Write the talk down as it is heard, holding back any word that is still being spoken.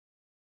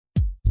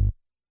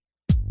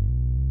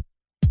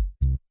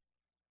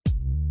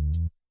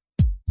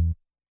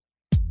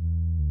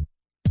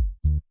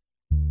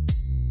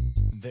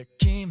There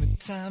came a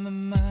time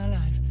in my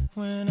life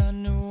when I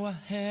knew I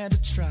had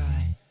to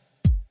try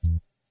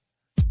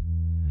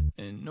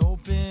and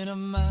open up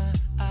my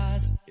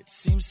eyes. It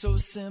seems so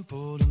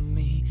simple to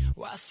me.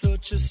 Why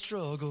such a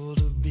struggle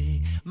to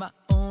be? My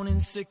own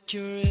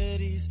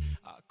insecurities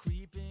are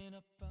creeping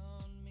up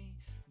on me.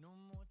 No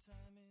more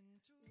time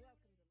into...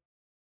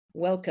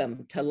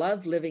 Welcome to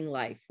Love Living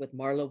Life with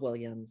Marla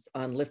Williams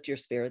on Lift Your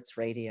Spirits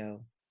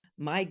Radio.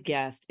 My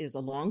guest is a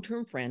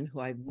long-term friend who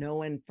I've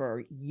known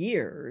for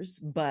years,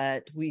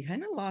 but we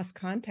kind of lost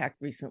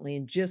contact recently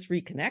and just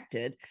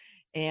reconnected.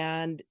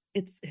 And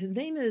his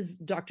name is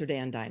Dr.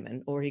 Dan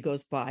Diamond, or he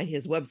goes by,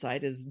 his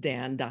website is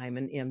Dan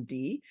Diamond,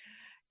 MD.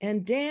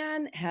 And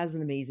Dan has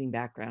an amazing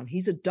background.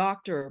 He's a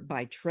doctor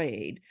by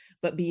trade,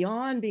 but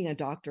beyond being a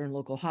doctor in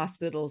local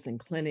hospitals and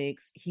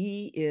clinics,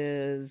 he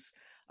is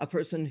a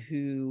person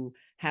who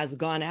has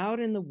gone out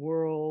in the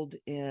world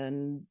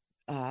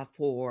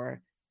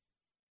for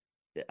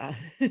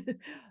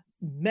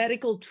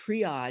medical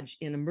triage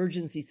in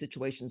emergency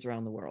situations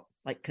around the world,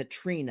 like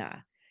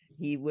Katrina.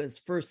 He was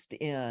first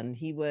in.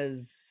 He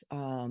was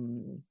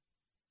I'm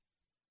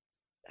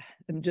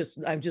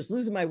just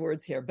losing my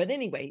words here. But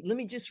anyway, let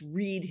me just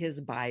read his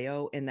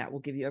bio and that will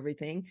give you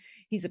everything.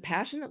 He's a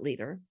passionate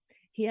leader.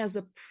 He has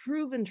a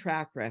proven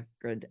track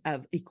record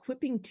of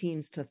equipping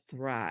teams to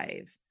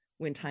thrive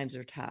when times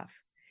are tough.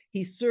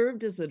 He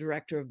served as the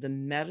director of the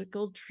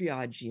medical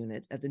triage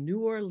unit at the New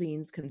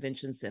Orleans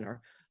Convention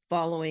Center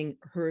following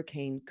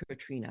Hurricane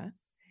Katrina.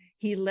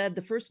 He led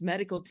the first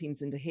medical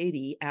teams into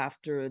Haiti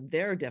after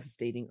their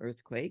devastating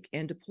earthquake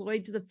and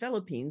deployed to the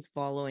Philippines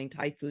following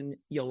Typhoon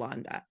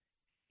Yolanda.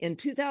 In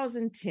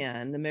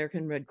 2010, the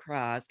American Red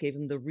Cross gave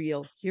him the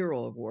Real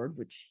Hero Award,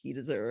 which he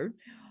deserved.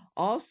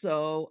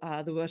 Also,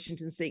 the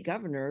Washington State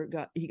governor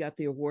got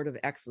the Award of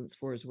Excellence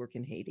for his work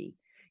in Haiti.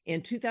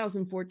 In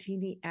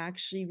 2014, he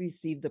actually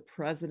received the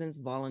President's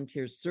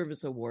Volunteer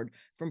Service Award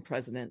from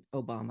President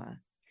Obama.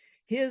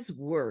 His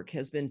work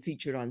has been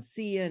featured on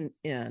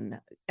CNN,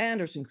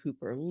 Anderson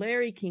Cooper,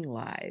 Larry King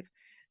Live.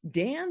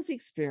 Dan's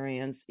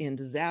experience in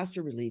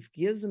disaster relief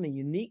gives him a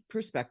unique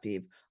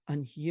perspective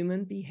on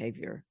human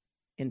behavior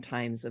in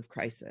times of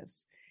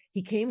crisis.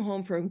 He came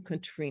home from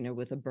Katrina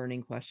with a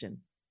burning question.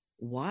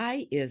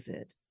 Why is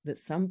it that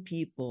some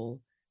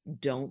people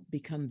don't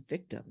become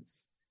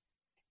victims?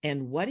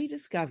 And what he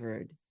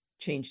discovered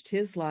changed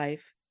his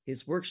life,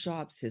 his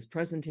workshops, his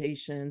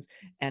presentations,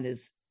 and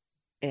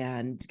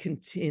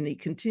he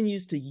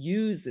continues to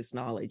use this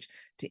knowledge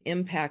to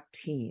impact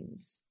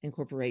teams and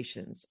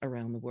corporations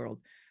around the world.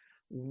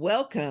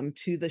 Welcome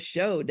to the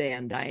show,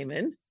 Dan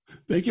Diamond.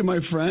 Thank you, my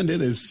friend.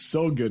 It is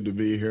so good to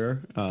be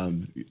here.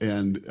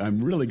 And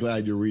I'm really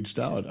glad you reached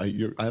out.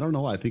 I don't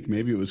know. I think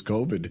maybe it was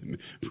COVID and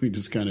we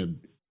just kind of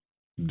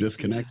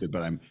disconnected,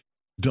 but I'm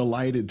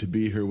delighted to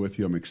be here with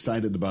you. I'm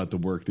excited about the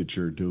work that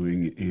you're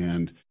doing.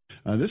 And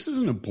this is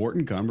an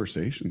important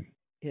conversation.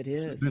 It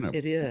is. It's been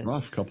a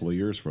rough couple of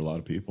years for a lot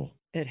of people.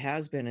 It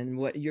has been. And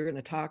what you're going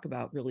to talk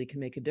about really can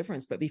make a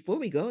difference. But before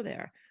we go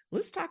there,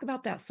 let's talk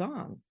about that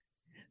song.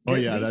 Oh,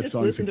 yeah, that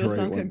song's a great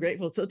one. Called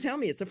Grateful. So tell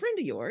me, it's a friend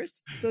of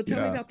yours. So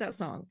tell me about that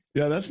song.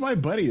 Yeah, that's my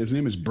buddy. His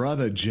name is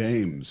Brother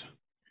James.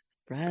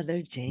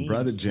 Brother James.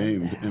 Brother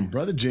James. And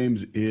Brother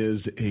James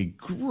is a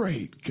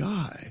great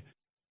guy.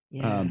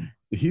 Yeah.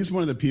 He's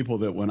one of the people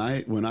that when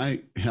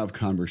I have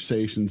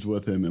conversations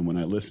with him and when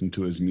I listen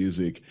to his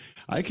music,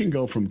 I can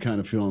go from kind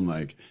of feeling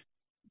like,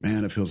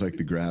 man, it feels like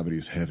the gravity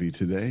is heavy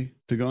today,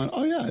 to going,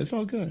 oh yeah, it's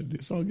all good.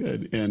 It's all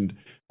good. And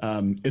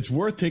it's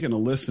worth taking a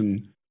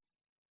listen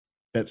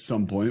at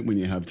some point when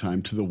you have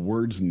time to the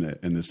words in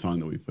the song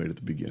that we played at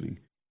the beginning.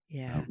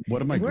 Yeah.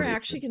 What am I? We're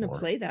actually going to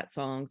play that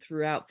song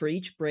throughout. For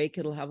each break,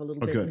 it'll have a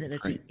little bit. And then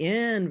at the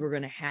end, we're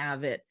going to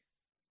have it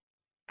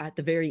at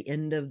the very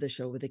end of the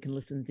show where they can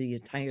listen to the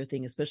entire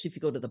thing, especially if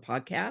you go to the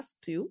podcast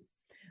too.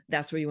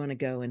 That's where you want to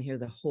go and hear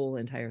the whole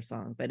entire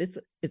song. But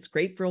it's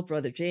great for old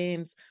Brother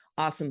James.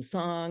 Awesome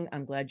song.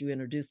 I'm glad you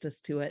introduced us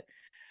to it.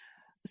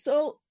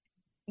 So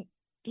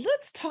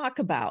let's talk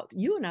about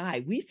you and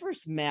I. We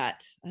first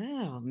met,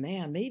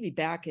 maybe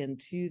back in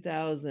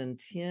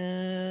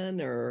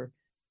 2010 or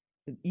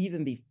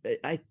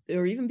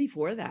even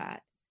before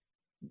that.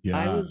 Yeah,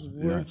 I was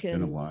working. It's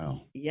been a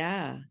while.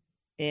 Yeah.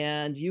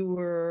 And you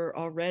were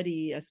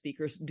already a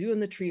speaker doing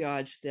the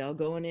triage still,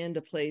 going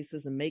into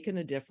places and making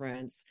a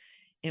difference.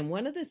 And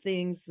one of the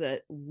things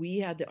that we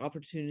had the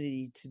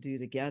opportunity to do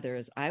together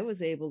is I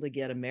was able to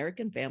get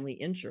American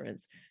Family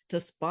Insurance to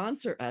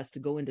sponsor us to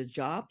go into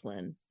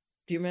Joplin.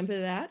 Do you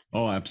remember that?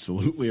 Oh,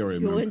 absolutely. I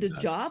remember go into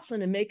that.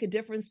 Joplin and make a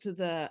difference to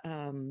the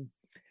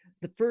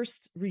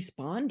first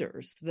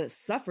responders that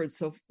suffered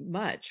so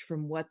much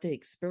from what they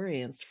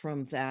experienced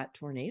from that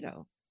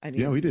tornado. I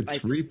mean, we did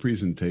 3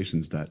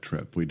 presentations that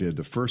trip. We did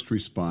the first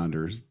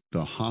responders,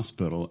 the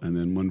hospital, and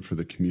then one for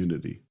the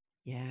community.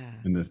 Yeah.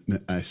 And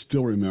I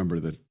still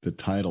remember that the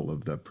title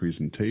of the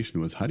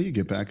presentation was, how do you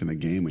get back in the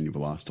game when you've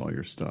lost all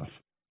your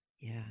stuff?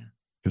 Yeah.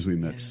 Because we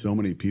met so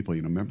many people.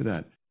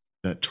 Remember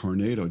that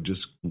tornado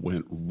just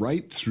went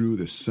right through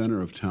the center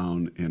of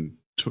town and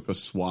took a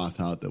swath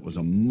out that was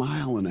 1.5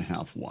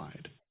 miles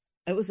wide.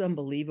 It was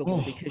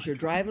unbelievable Oh, because my you're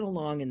God. driving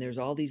along and there's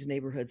all these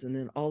neighborhoods, and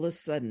then all of a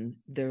sudden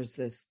there's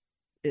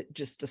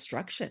just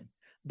destruction.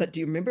 But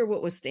do you remember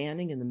what was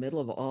standing in the middle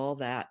of all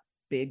that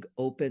big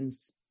open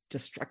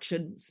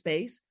destruction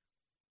space?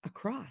 A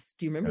cross.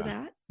 Do you remember Yeah.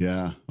 that?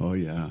 Yeah. Oh,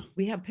 yeah.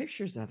 We have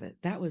pictures of it.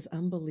 That was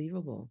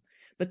unbelievable.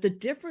 But the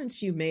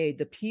difference you made,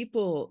 the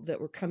people that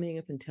were coming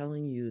up and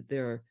telling you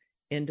their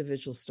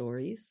individual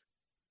stories,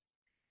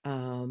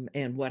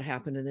 and what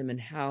happened to them, and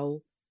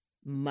how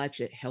much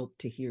it helped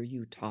to hear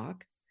you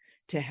talk,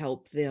 to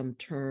help them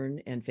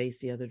turn and face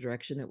the other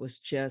direction. It was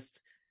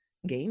just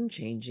game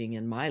changing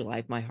in my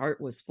life. My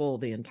heart was full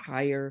the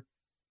entire,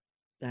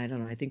 I don't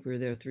know, I think we were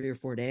there 3 or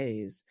 4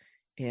 days.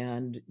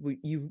 And we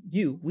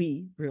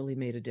really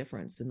made a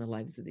difference in the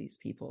lives of these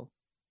people.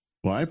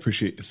 Well, I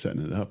appreciate you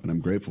setting it up, and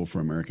I'm grateful for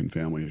American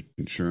Family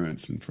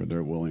Insurance and for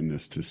their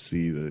willingness to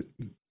see that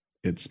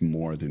it's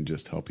more than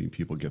just helping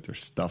people get their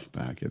stuff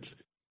back. It's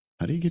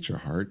how do you get your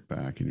heart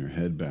back and your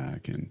head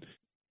back? And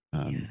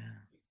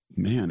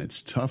man,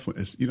 it's tough.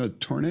 It's,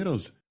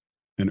 tornadoes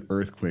and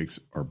earthquakes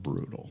are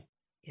brutal.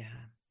 Yeah.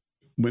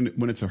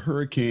 When it's a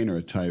hurricane or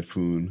a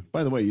typhoon,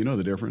 by the way, you know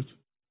the difference?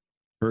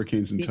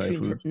 Hurricanes and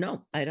typhoons.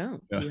 No, I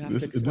don't. Yeah, You have to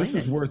this explain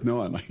is it. worth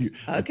knowing.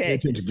 Okay.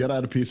 Get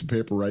out a piece of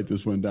paper, write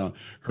this one down.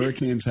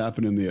 Hurricanes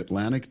happen in the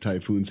Atlantic,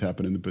 typhoons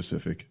happen in the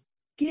Pacific.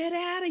 Get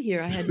out of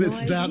here. I had no idea.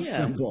 It's that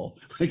simple.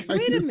 Like,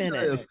 Wait a minute.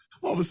 Serious?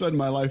 All of a sudden,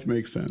 my life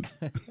makes sense.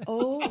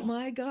 Oh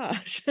my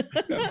gosh.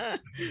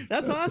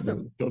 That's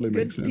awesome. Totally Good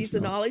makes sense piece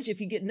of now. knowledge.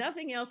 If you get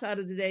nothing else out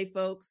of today,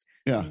 folks,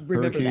 Yeah, remember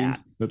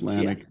hurricanes, that.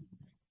 Atlantic,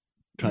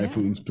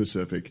 typhoons,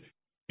 Pacific.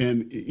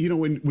 And,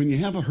 when you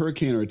have a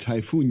hurricane or a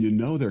typhoon, you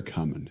know they're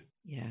coming.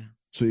 Yeah.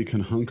 So you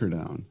can hunker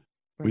down.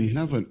 Right. When you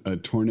have a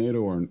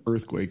tornado or an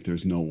earthquake,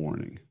 there's no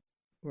warning.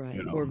 Right.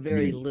 Or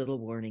very little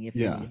warning. If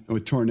Yeah.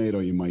 With tornado,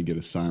 you might get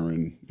a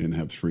siren and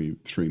have three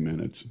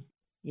minutes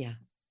Yeah.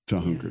 to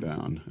hunker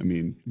down. I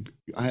mean,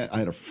 I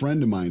had a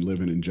friend of mine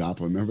living in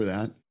Joplin. Remember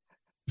that?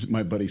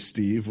 My buddy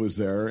Steve was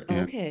there.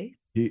 And Okay.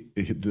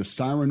 the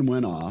siren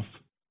went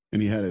off,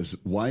 and he had his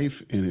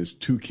wife and his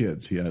 2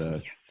 kids. He had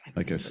a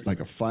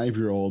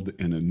 5-year-old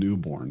and a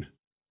newborn.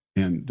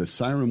 And the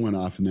siren went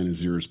off, and then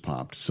his ears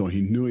popped. So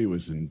he knew he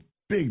was in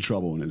big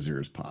trouble when his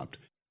ears popped.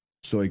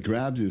 So he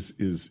grabbed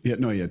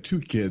he had 2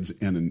 kids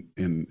and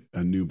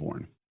a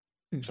newborn.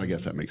 Mm-hmm. So I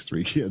guess that makes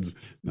 3 kids.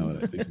 Now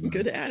that I think about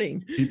Good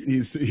adding.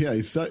 He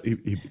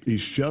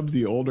shoved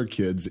the older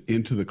kids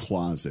into the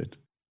closet,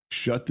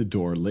 shut the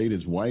door, laid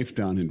his wife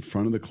down in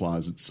front of the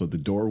closet so the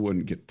door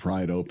wouldn't get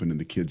pried open and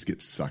the kids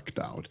get sucked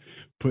out.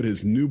 Put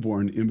his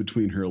newborn in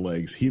between her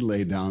legs. He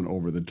lay down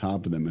over the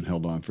top of them and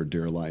held on for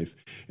dear life.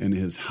 And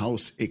his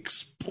house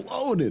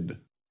exploded.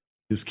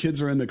 His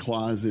kids are in the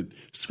closet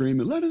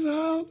screaming, "Let us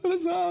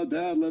out,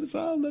 Dad, let us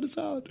out, let us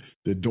out."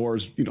 The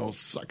doors,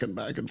 sucking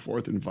back and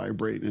forth and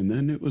vibrating. And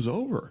then it was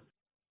over.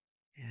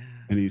 Yeah.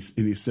 And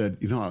he said,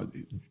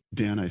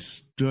 Dan, I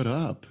stood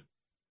up,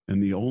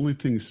 and the only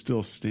thing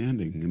still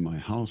standing in my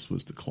house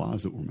was the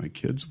closet where my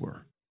kids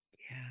were.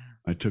 Yeah.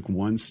 I took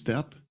one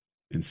step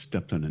and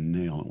stepped on a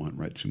nail and went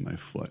right through my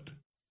foot.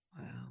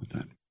 Wow. I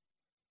thought,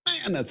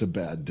 man, that's a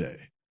bad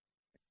day.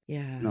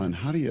 Yeah. And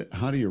how do you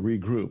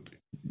regroup?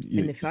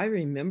 And if I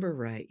remember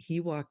right,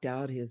 he walked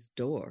out his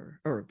door,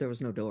 or there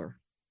was no door.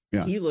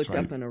 Yeah, he looked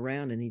up and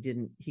around, and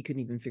he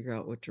couldn't even figure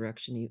out what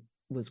direction he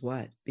was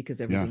because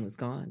everything was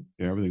gone.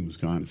 Yeah, everything was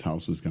gone. His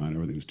house was gone.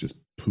 Everything was just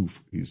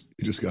poof. He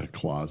just got a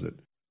closet.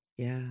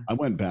 Yeah. I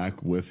went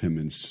back with him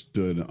and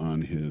stood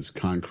on his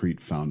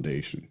concrete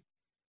foundation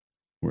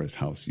where his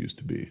house used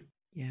to be.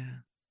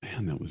 Yeah.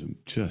 Man, that was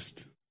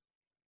just,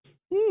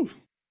 woo.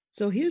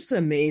 So here's the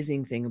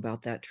amazing thing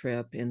about that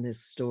trip in this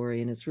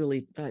story. And it's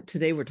really,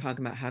 today we're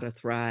talking about how to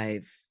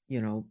thrive,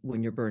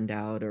 when you're burned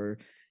out or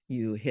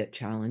you hit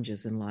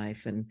challenges in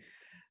life. And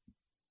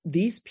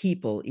these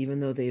people, even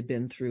though they've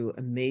been through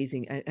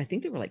amazing, I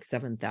think there were like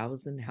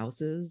 7,000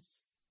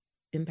 houses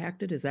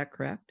impacted. Is that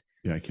correct?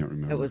 Yeah, I can't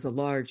remember. It was a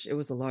large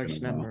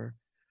number.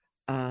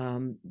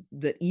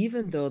 That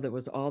even though there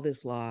was all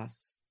this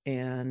loss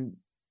and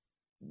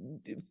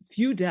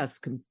few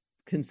deaths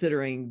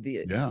considering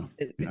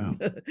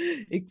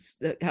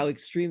how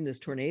extreme this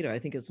tornado, I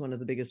think it's one of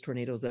the biggest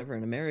tornadoes ever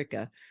in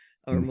America,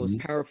 or most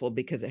powerful,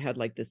 because it had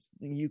like this,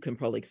 you can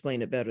probably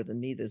explain it better than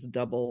me, this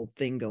double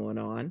thing going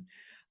on.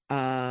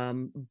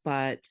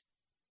 But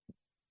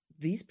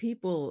these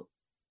people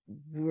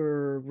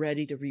were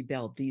ready to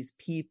rebuild. These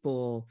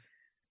people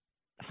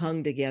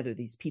hung together.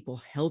 These people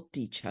helped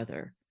each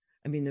other.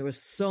 I mean, there were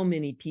so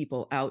many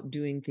people out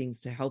doing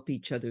things to help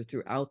each other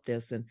throughout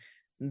this. And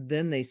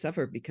then they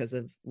suffered because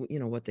of,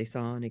 what they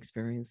saw and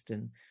experienced.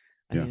 And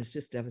I mean, it's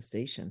just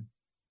devastation.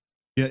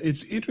 Yeah,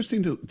 it's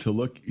interesting to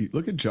look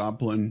at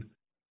Joplin.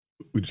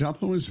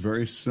 Joplin was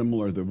very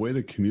similar. The way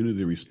the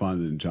community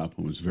responded in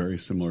Joplin was very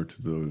similar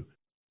to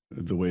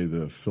the way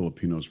the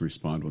Filipinos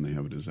respond when they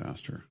have a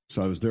disaster.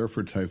 So I was there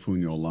for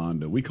Typhoon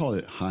Yolanda. We call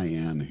it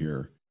Haiyan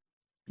here.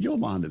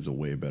 Yolanda is a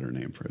way better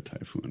name for a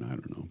typhoon. I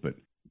don't know, but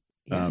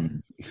Yeah.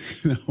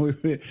 You know,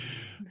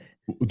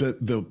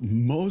 the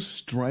most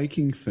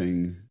striking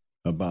thing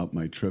about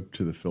my trip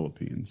to the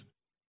Philippines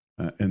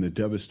and the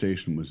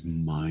devastation was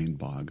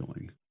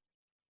mind-boggling,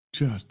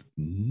 just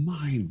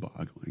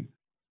mind-boggling.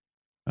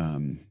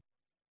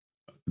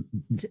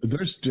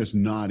 There's just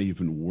not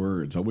even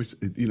words. I wish,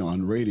 you know,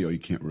 on radio you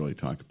can't really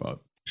talk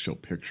about, show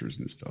pictures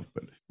and stuff,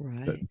 but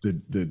Right.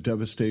 the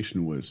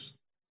devastation was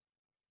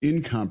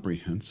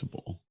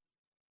incomprehensible,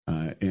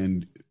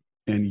 and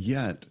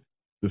yet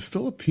the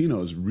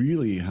Filipinos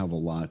really have a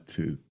lot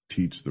to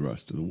teach the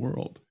rest of the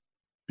world,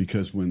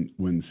 because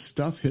when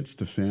stuff hits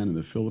the fan in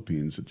the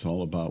Philippines, it's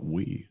all about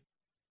we,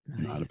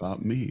 not Nice.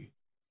 about me.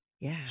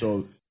 Yeah.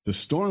 So the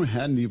storm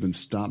hadn't even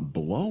stopped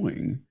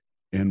blowing,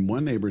 and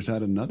one neighbor's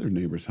at another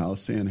neighbor's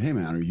house saying, "Hey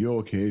man, are you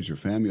okay? Is your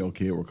family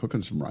okay? We're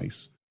cooking some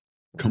rice.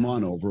 Come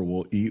on Wow. over.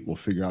 We'll eat. We'll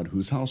figure out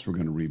whose house we're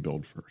going to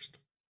rebuild first."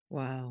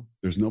 Wow.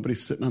 There's nobody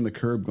sitting on the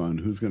curb going,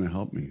 "Who's going to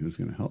help me? Who's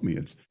going to help me?"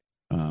 It's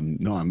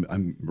no,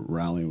 I'm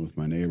rallying with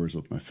my neighbors,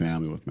 with my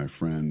family, with my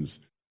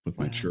friends, with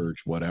my Wow.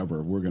 church,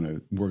 whatever. We're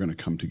gonna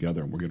come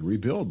together and we're gonna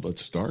rebuild.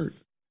 Let's start.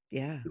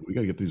 Yeah. We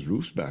got to get these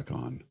roofs back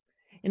on.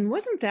 And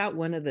wasn't that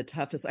one of the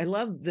toughest? I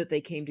love that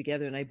they came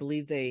together, and I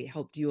believe they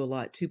helped you a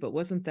lot too, but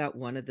wasn't that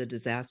one of the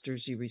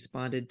disasters you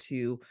responded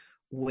to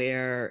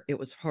where it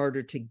was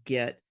harder to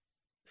get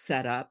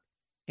set up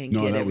and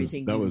No, get that was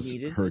everything you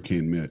needed?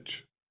 Hurricane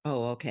Mitch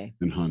Oh, okay.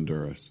 in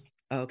Honduras.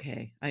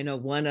 Okay. I know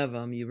one of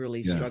them you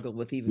really Yeah, struggled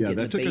with even yeah, getting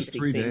the that took us basic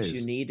 3 things you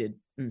days. needed.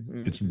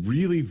 Mhm. It's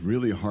really,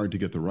 really hard to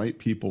get the right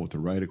people with the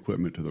right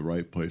equipment to the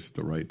right place at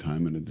the right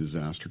time in a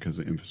disaster because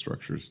the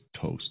infrastructure is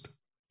toast.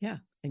 Yeah.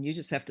 And you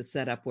just have to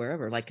set up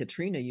wherever. Like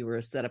Katrina, you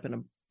were set up in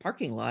a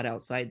parking lot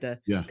outside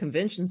the Yeah.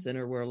 convention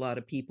center where a lot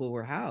of people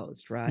were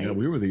housed, Yeah, right?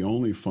 we were the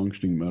only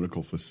functioning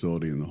medical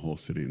facility in the whole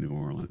city of New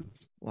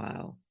Orleans.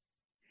 Wow.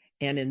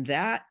 And in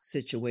that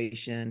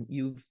situation,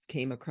 you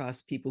came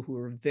across people who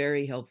were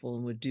very helpful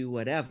and would do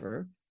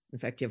whatever. In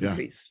fact, you have a Yeah.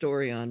 great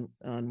story on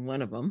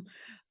one of them.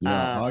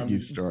 Yeah,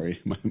 Augie's story,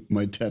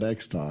 my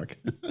TEDx talk.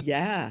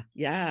 Yeah,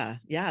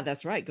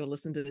 that's right. Go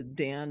listen to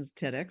Dan's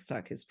TEDx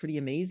talk. It's pretty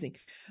amazing.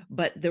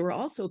 But there were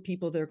also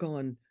people there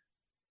going,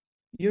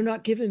 "You're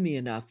not giving me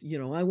enough. You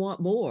know, I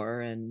want more,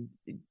 and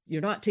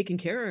you're not taking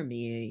care of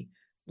me."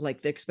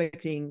 Like they're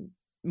expecting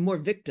more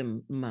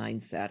victim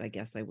mindset, I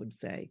guess I would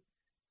say.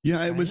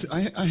 Yeah, it Right? was.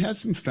 I had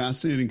some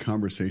fascinating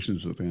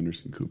conversations with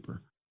Anderson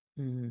Cooper.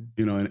 Mhm.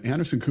 You know, and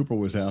Anderson Cooper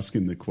was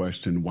asking the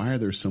question, why are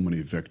there so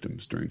many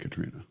victims during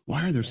Katrina?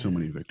 Why are there so Yeah.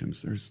 many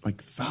victims? There's like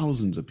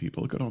thousands of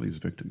people. Look at all these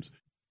victims.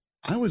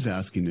 I was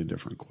asking a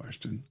different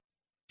question.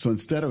 So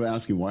instead of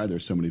asking why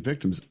there's so many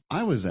victims,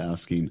 I was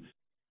asking,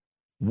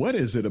 what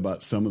is it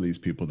about some of these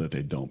people that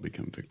they don't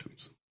become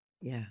victims?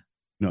 Yeah.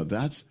 No,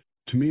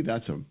 to me, I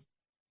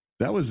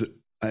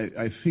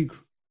think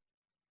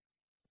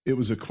it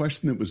was a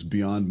question that was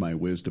beyond my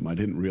wisdom. I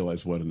didn't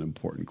realize what an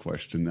important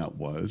question that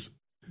was.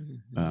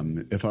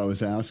 Mhm. If I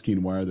was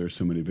asking why are there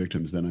so many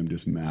victims, then I'm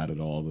just mad at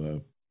all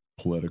the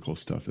political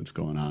stuff that's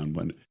going on.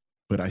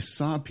 But I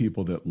saw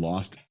people that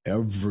lost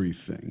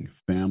everything,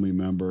 family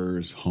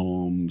members,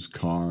 homes,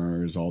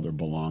 cars, all their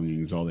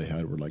belongings. All they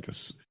had were like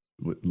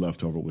what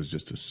left over was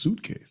just a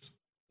suitcase.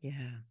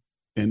 Yeah.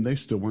 And they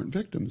still weren't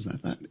victims. I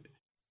thought,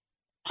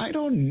 I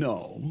don't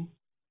know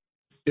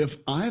if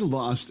I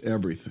lost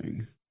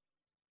everything,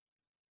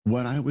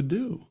 what I would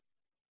do.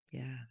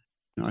 Yeah.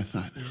 And I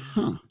thought,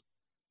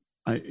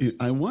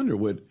 I wonder,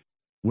 would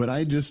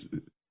I just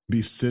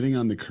be sitting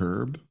on the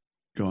curb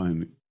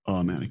going,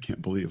 "Oh man, I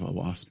can't believe I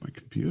lost my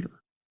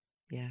computer."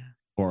 Yeah.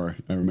 Or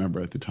I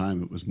remember at the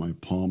time it was my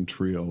Palm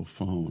Trio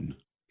phone.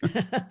 What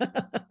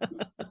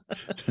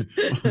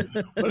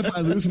if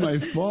I lose my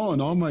phone?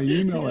 All my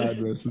email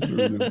addresses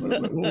are in there.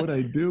 What would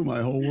I do?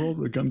 My whole world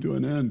would come to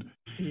an end.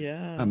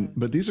 Yeah.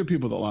 But these are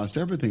people that lost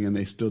everything and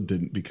they still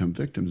didn't become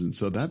victims. And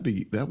so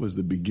that was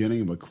the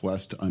beginning of a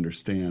quest to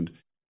understand,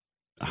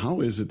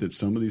 how is it that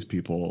some of these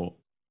people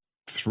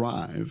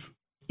thrive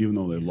even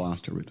though they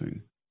lost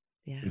everything?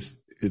 Yeah.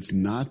 It's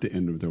not the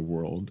end of their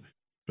world,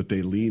 but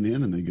they lean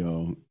in and they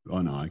go,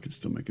 "Oh no, I can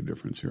still make a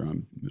difference here.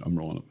 I'm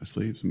rolling up my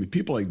sleeves." I mean,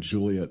 people like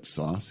Juliet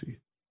Saucy.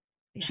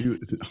 Yeah. She,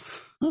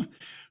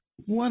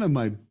 one of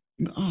my,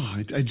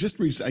 I just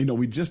reached. I know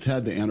we just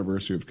had the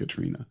anniversary of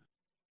Katrina.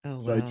 Oh,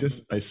 So wow.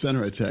 I sent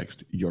her a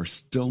text. "You're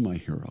still my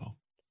hero.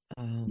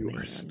 Oh, You are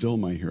man. still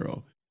my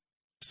hero."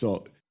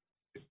 So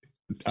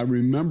I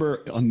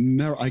remember,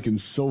 I can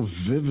so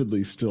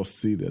vividly still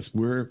see this.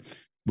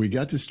 We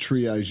got this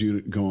triage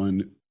unit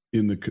going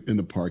in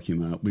the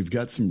parking lot. We've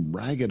got some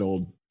ragged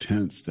old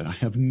tents that I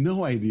have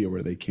no idea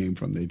where they came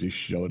from. They just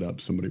showed up.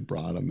 Somebody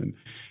brought them,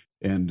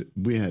 and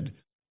we had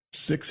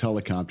 6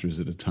 helicopters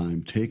at a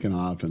time taking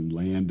off and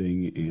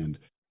landing and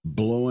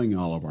blowing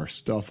all of our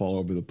stuff all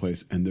over the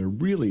place. And they're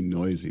really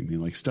noisy. I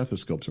mean, like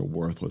stethoscopes are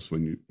worthless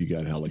when you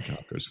got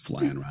helicopters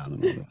flying around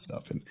and all that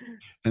stuff.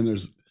 And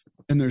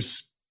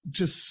there's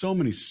just so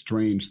many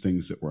strange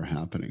things that were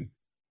happening.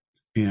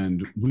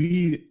 And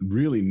we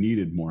really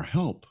needed more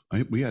help.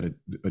 We had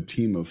a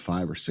team of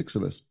 5 or 6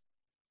 of us.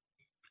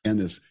 And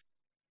this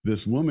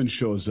this woman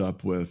shows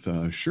up with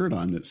a shirt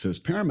on that says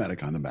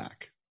paramedic on the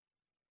back.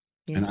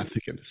 Yeah. And I'm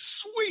thinking,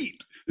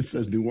 sweet. It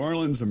says New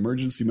Orleans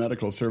Emergency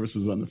Medical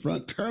Services on the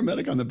front,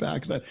 paramedic on the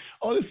back. That,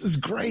 oh, this is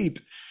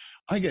great.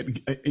 I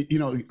get,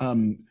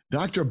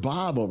 Dr.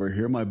 Bob over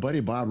here, my buddy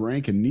Bob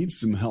Rankin, needs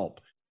some help.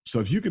 So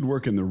if you could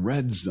work in the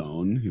red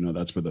zone,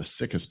 that's where the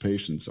sickest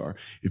patients are.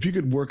 If you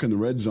could work in the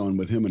red zone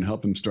with him and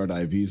help him start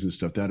IVs and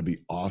stuff, that'd be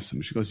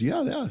awesome. She goes,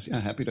 yeah,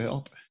 happy to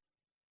help.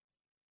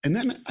 And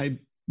then I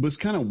was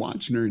kind of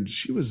watching her, and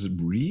she was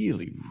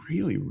really,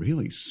 really,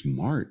 really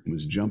smart and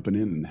was jumping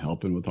in and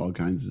helping with all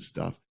kinds of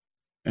stuff.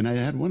 And I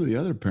had one of the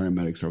other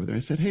paramedics over there. I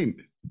said, hey,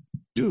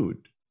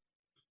 dude,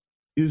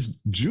 is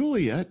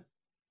Juliet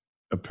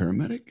a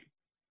paramedic?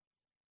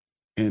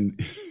 And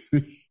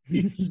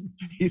he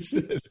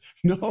says,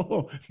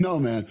 no,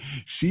 man.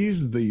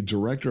 She's the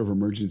director of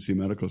emergency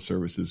medical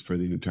services for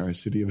the entire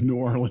city of New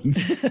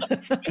Orleans.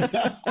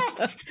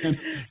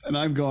 and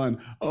I'm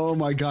going, oh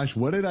my gosh,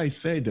 what did I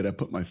say? Did I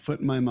put my foot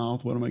in my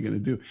mouth? What am I going to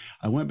do?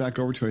 I went back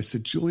over to her. I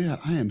said, Juliet,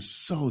 I am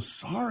so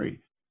sorry.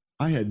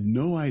 I had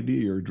no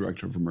idea you're a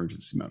director of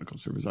emergency medical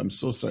service. I'm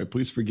so sorry.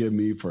 Please forgive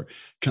me for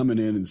coming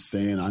in and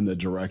saying I'm the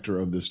director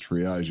of this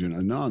triage.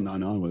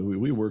 No.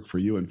 We work for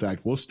you. In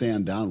fact, we'll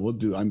stand down.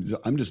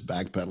 I'm just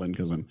backpedaling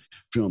because I'm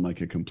feeling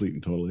like a complete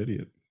and total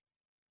idiot.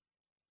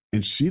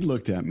 And she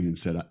looked at me and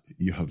said,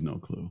 you have no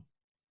clue.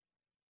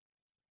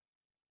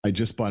 I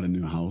just bought a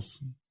new house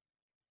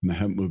and I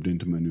haven't moved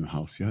into my new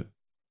house yet.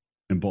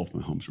 And both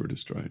my homes were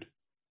destroyed.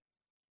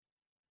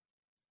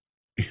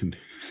 And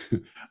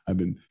I've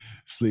been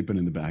sleeping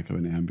in the back of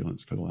an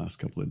ambulance for the last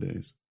couple of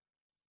days.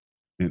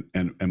 And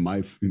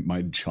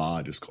my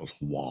jaw just goes,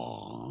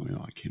 wow,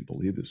 I can't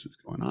believe this is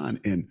going on.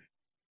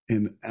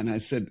 And I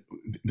said,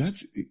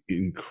 that's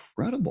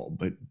incredible.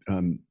 But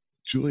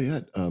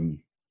Juliet,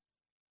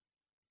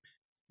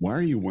 why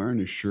are you wearing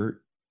a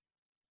shirt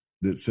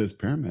that says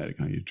paramedic?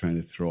 Are you trying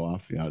to throw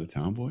off the out of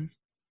town boys?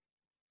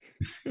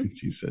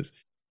 She says,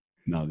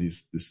 no,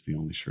 this is the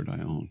only shirt I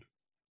own.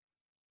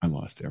 I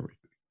lost everything.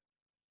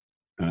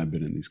 And I've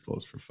been in these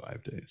clothes for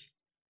 5 days.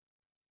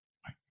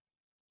 Like,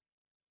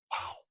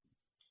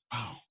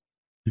 wow.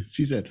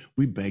 She said,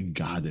 we beg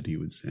God that he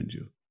would send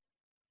you.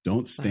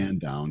 Don't stand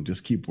down.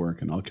 Just keep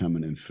working. I'll come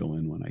in and fill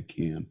in when I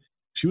can.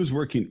 She was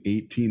working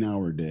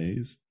 18-hour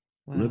days,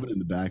 living in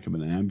the back of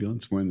an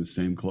ambulance, wearing the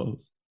same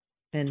clothes.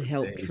 And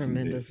helped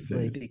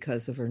tremendously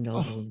because of her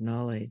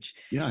knowledge.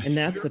 Yeah. And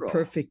that's a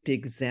perfect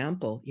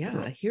example.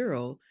 Yeah. A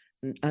hero,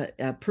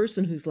 a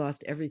person who's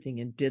lost everything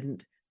and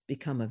didn't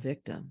become a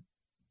victim.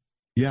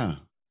 Yeah.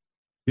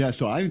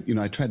 So I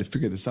tried to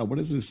figure this out. What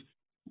is this?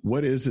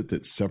 What is it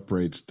that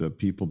separates the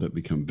people that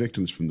become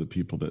victims from the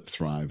people that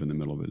thrive in the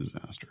middle of a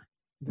disaster?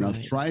 Right. Now,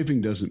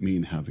 thriving doesn't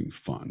mean having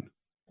fun.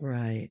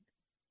 Right.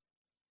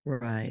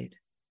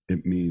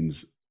 It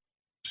means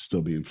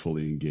still being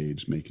fully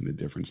engaged, making a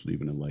difference,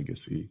 leaving a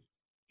legacy.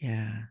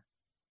 Yeah.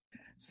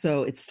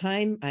 So it's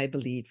time, I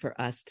believe, for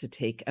us to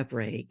take a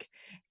break.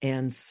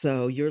 And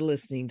so you're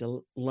listening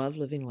to Love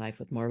Living Life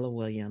with Marla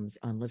Williams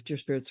on Lift Your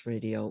Spirits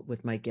Radio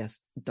with my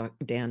guest,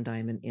 Dan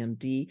Diamond,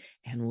 MD,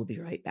 and we'll be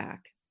right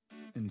back.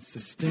 And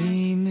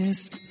sustain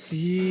this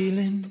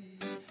feeling,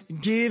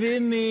 give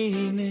it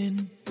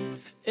meaning,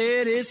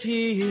 it is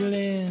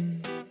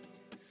healing.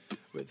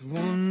 With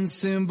one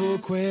simple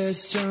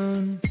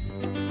question,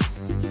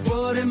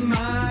 what am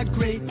I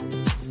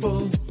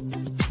grateful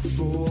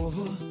for?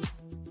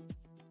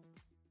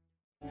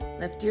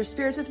 Lift Your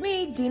Spirits with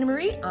me, Dina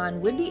Marie,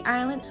 on Whidbey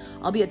Island.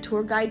 I'll be a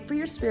tour guide for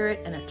your spirit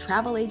and a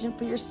travel agent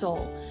for your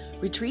soul.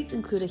 Retreats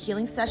include a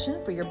healing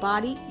session for your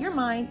body, your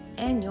mind,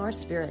 and your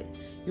spirit.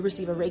 You'll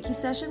receive a Reiki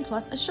session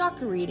plus a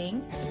chakra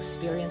reading,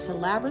 experience a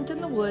labyrinth in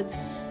the woods,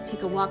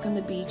 take a walk on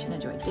the beach, and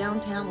enjoy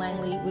downtown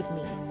Langley with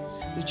me.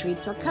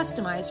 Retreats are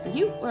customized for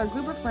you or a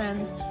group of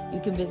friends.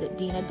 You can visit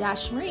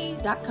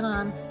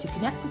dina-marie.com to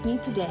connect with me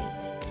today.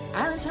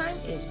 Island Time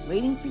is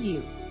waiting for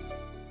you.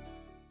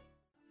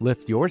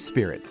 Lift your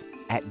spirits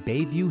at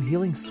Bayview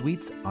Healing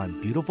Suites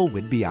on beautiful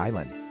Whidbey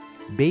Island.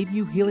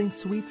 Bayview Healing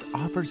Suites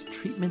offers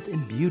treatments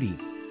in beauty,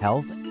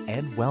 health,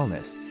 and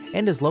wellness,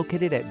 and is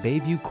located at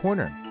Bayview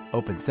Corner,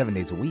 open 7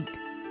 days a week.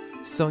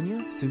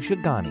 Sonia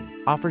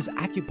Sushagani offers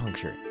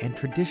acupuncture and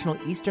traditional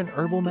Eastern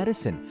herbal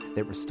medicine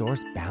that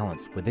restores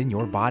balance within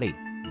your body,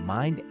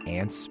 mind,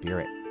 and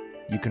spirit.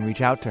 You can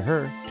reach out to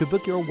her to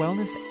book your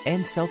wellness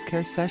and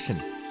self-care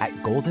session at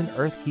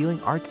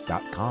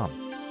goldenearthhealingarts.com.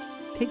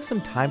 Take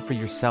some time for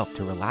yourself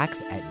to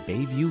relax at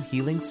Bayview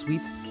Healing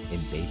Suites in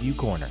Bayview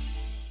Corner.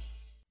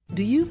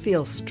 Do you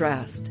feel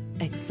stressed,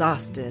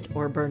 exhausted,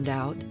 or burned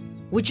out?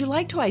 Would you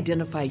like to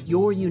identify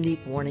your unique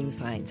warning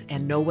signs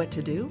and know what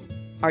to do?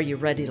 Are you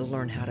ready to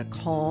learn how to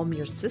calm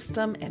your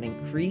system and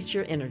increase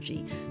your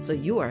energy so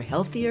you are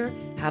healthier,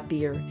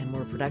 happier, and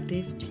more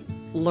productive?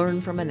 Learn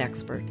from an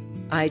expert.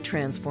 I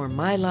transformed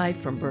my life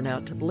from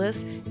burnout to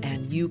bliss,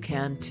 and you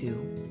can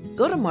too.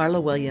 Go to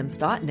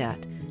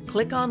marlawilliams.net.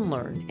 Click on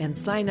Learn and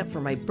sign up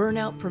for my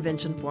Burnout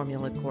Prevention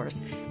Formula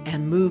course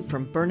and move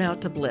from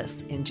burnout to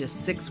bliss in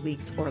just 6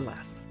 weeks or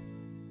less.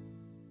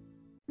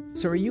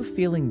 So are you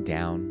feeling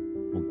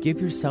down? Well, give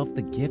yourself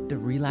the gift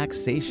of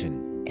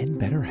relaxation and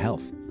better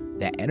health.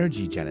 The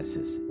Energy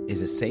Genesis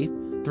is a safe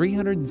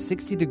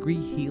 360-degree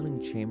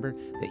healing chamber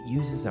that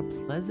uses a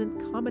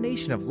pleasant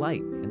combination of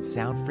light and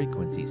sound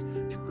frequencies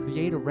to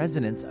create a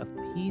resonance of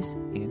peace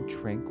and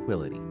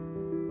tranquility.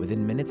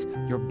 Within minutes,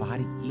 your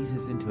body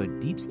eases into a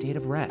deep state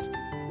of rest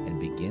and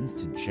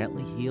begins to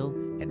gently heal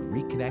and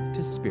reconnect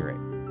to spirit.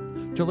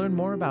 To learn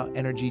more about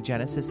Energy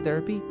Genesis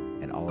therapy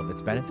and all of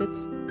its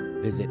benefits,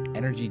 visit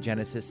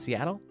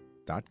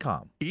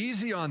EnergyGenesisSeattle.com.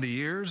 Easy on the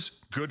ears,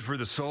 good for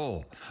the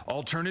soul.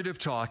 Alternative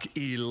Talk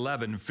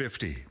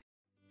 1150.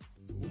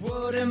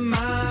 What am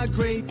I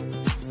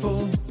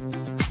grateful for?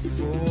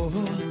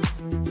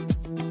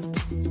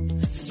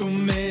 So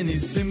many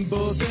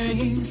simple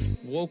things.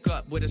 Woke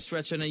up with a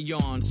stretch and a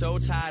yawn. So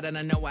tired and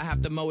I know I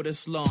have to mow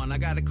this lawn. I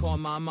gotta call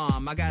my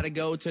mom. I gotta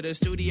go to the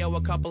studio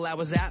a couple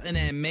hours out and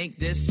then make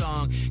this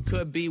song.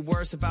 Could be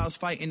worse if I was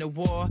fighting a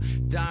war.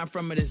 Dying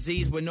from a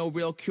disease with no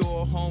real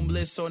cure.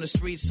 Homeless on the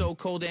streets so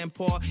cold and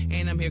poor.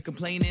 And I'm here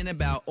complaining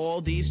about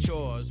all these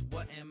chores.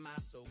 What am I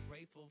so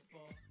grateful for?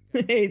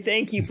 Hey,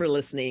 thank you for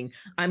listening.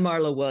 I'm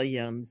Marla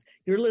Williams.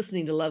 You're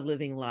listening to Love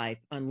Living Life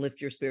on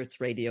Lift Your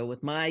Spirits Radio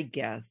with my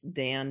guest,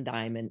 Dan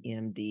Diamond,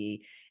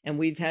 MD. And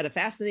we've had a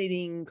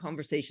fascinating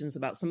conversations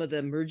about some of the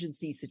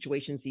emergency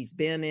situations he's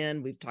been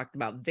in. We've talked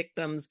about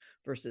victims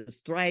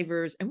versus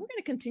thrivers, and we're going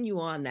to continue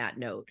on that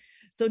note.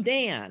 So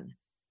Dan,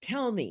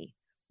 tell me,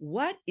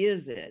 what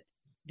is it,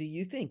 do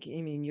you think,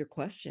 your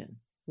question,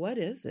 what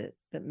is it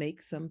that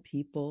makes some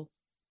people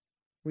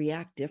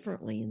react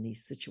differently in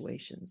these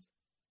situations?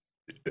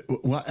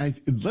 Well,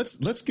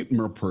 let's get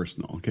more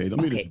personal, okay? Let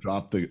me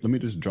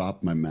just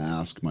drop my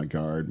mask, my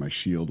guard, my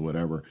shield,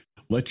 whatever.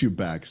 Let you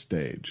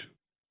backstage,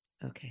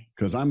 Okay.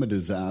 because I'm a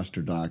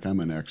disaster doc. I'm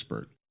an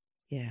expert,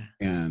 Yeah.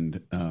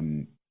 and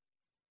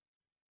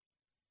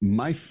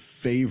my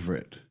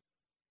favorite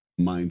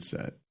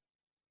mindset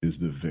is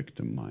the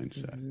victim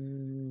mindset.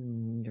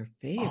 Your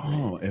favorite.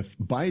 Oh, if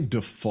by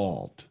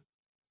default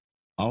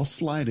I'll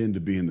slide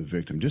into being the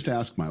victim, just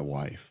ask my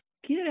wife.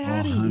 Get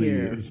out of honey,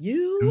 here.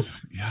 It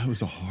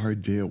was a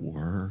hard day at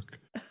work.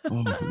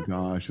 Oh my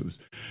gosh, it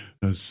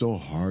was so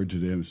hard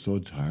today. I'm so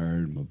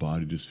tired. My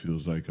body just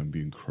feels like I'm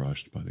being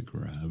crushed by the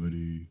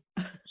gravity.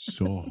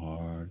 So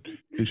hard.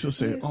 And she'll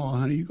say, "Oh,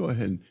 honey, you go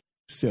ahead and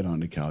sit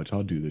on the couch.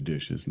 I'll do the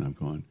dishes." And I'm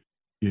going,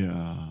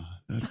 "Yeah,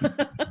 that'd be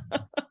like,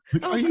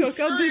 I'll are you cook,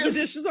 I'll do the serious?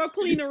 dishes, I'll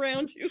clean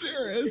around you.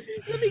 Serious?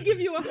 Let me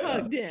give you a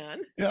hug,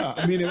 Dan. Yeah,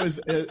 I mean, it was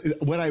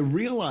what I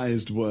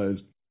realized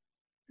was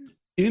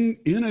in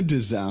a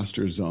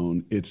disaster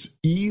zone, it's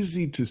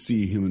easy to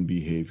see human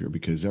behavior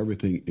because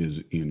everything is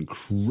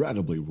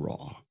incredibly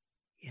raw.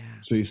 Yeah.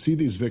 So you see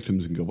these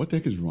victims and go, "What the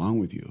heck is wrong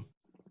with you?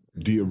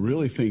 Do you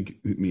really think?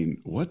 I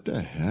mean, what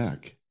the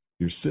heck?"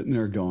 You're sitting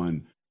there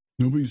going,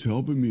 "Nobody's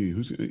helping me.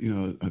 Who's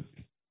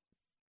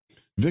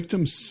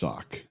victims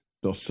suck.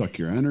 They'll suck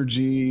your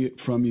energy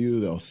from you.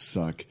 They'll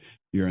suck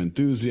your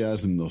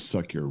enthusiasm. They'll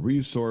suck your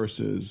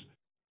resources."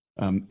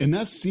 And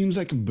that seems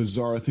like a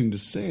bizarre thing to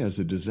say as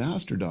a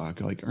disaster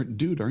doc. Like,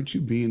 aren't you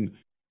being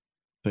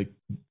like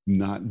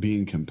not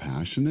being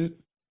compassionate?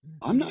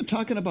 I'm not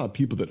talking about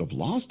people that have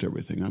lost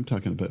everything. I'm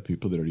talking about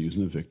people that are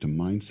using a victim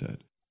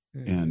mindset.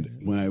 And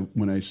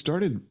when I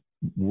started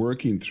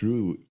working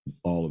through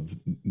all of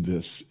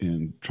this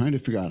and trying to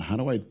figure out how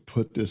do I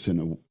put this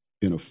in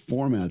a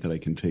format that I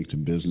can take to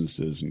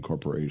businesses and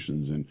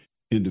corporations and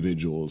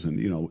individuals and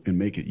and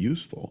make it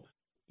useful.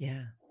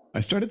 Yeah.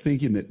 I started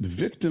thinking that the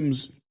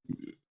victims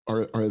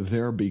are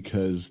there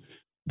because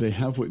they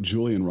have what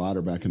Julian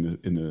Rotter back in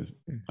the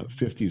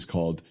 50s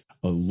called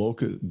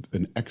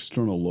an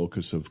external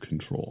locus of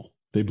control.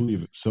 They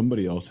believe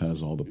somebody else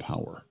has all the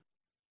power.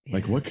 Yeah.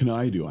 Like, what can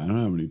I do? I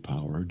don't have any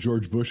power.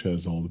 George Bush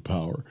has all the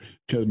power.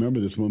 I remember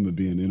this woman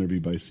being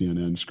interviewed by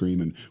CNN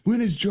screaming, "When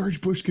is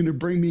George Bush going to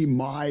bring me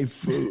my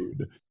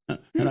food?"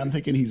 And I'm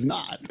thinking he's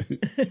not.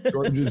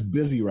 George is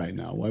busy right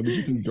now. Why would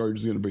you think George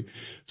is going to bring?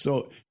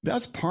 So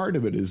that's part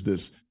of it, is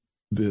this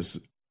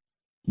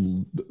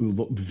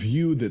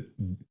view that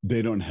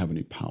they don't have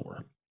any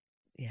power.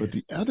 Yeah. But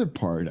the other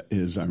part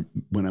is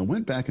when I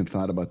went back and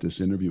thought about this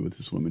interview with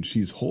this woman,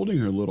 she's holding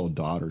her little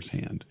daughter's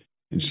hand.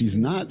 And she's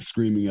not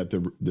screaming at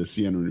the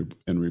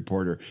CNN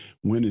reporter,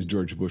 "When is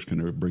George Bush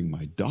going to bring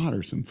my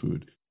daughter some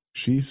food?"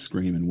 She's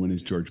screaming, "When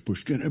is George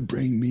Bush going to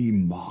bring me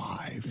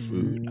my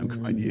food?" I'm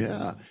going,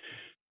 yeah.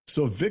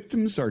 So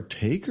victims are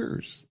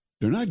takers.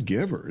 They're not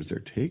givers. They're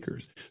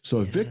takers. So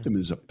a victim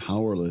is a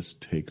powerless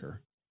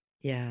taker.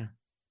 Yeah.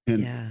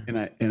 And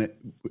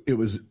it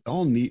was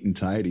all neat and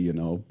tidy,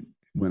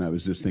 when I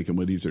was just thinking,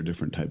 well, these are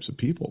different types of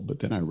people. But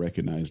then I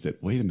recognized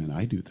that, wait a minute,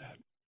 I do that.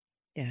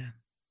 Yeah.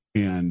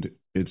 And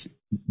it's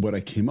what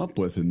I came up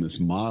with in this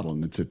model,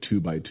 and it's a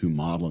 2x2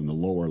 model. In the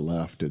lower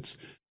left, it's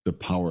the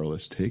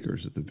powerless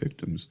takers of the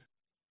victims.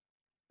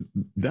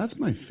 That's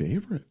my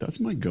favorite. That's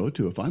my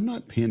go-to. If I'm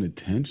not paying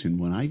attention,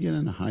 when I get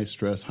in a high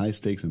stress, high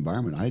stakes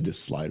environment, I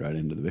just slide right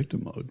into the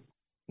victim mode.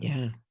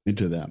 Yeah.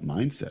 Into that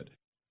mindset.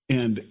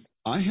 And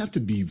I have to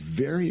be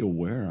very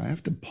aware. I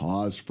have to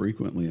pause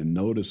frequently and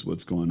notice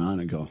what's going on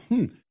and go,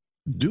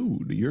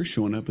 dude, you're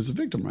showing up as a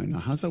victim right now.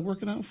 How's that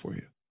working out for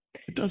you?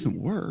 It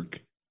doesn't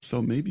work.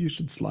 So maybe you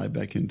should slide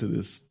back into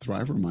this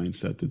thriver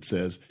mindset that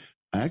says,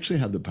 I actually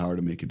have the power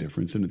to make a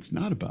difference and it's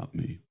not about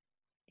me.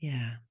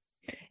 Yeah.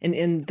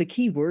 And the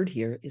key word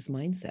here is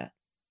mindset.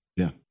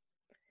 Yeah.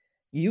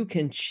 You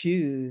can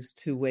choose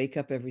to wake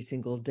up every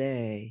single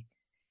day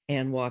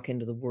and walk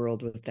into the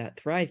world with that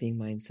thriving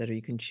mindset, or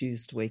you can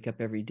choose to wake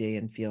up every day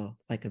and feel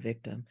like a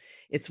victim.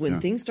 It's when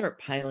things start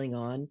piling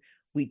on,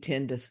 we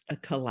tend to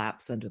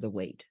collapse under the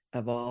weight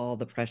of all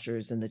the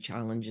pressures and the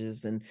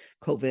challenges and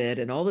COVID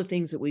and all the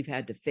things that we've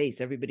had to face.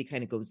 Everybody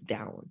kind of goes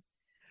down.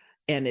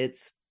 And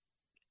it's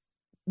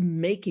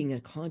making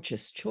a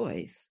conscious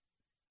choice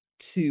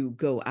to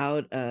go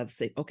out of,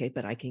 say, okay,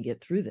 but I can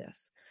get through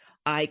this.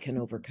 I can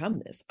overcome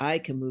this. I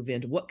can move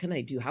into, what can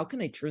I do? How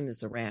can I turn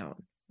this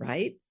around?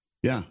 Right?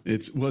 Yeah.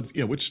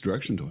 Which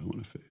direction do I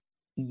want to face?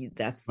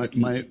 That's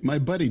my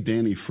buddy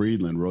Danny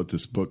Friedland wrote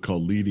this book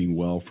called Leading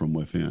Well from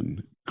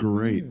Within.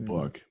 Great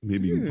book.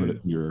 Maybe you can put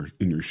it in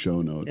your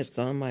show notes. It's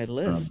on my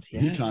list.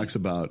 He talks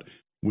about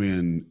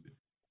when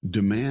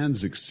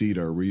demands exceed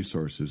our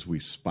resources, we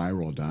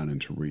spiral down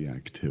into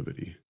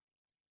reactivity.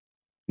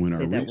 When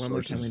our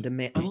resources,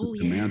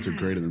 demands are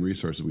greater than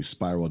resources, we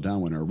spiral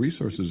down. When our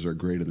resources are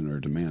greater than our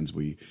demands,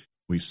 we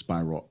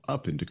spiral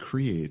up into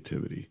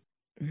creativity.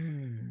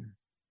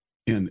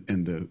 And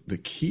the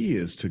key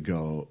is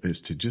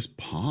to just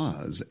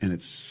pause. And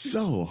it's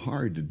so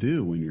hard to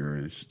do when you're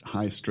in a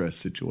high stress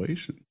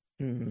situation.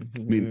 I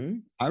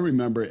mean, I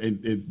remember,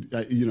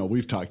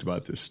 we've talked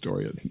about this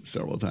story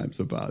several times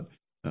about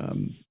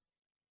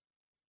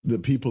the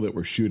people that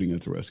were shooting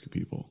at the rescue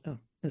people. Oh,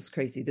 that's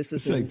crazy. This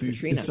is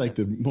it's like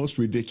the most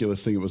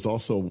ridiculous thing. It was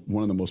also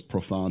one of the most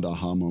profound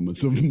aha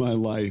moments of my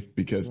life,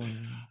 because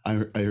I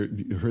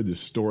heard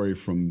this story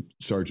from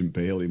Sergeant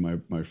Bailey,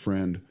 my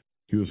friend.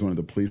 He was one of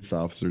the police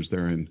officers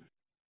there, and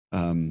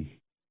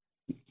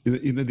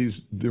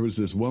there was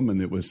this woman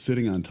that was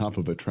sitting on top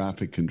of a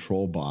traffic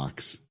control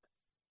box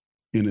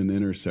in an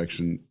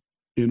intersection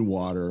in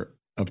water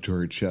up to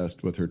her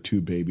chest with her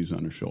two babies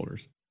on her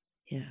shoulders.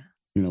 Yeah.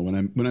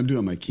 When I'm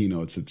doing my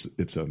keynotes,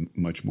 it's a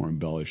much more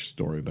embellished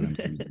story, but I'm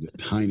doing the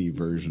tiny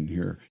version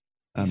here.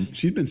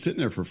 She'd been sitting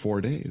there for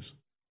 4 days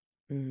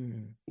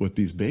with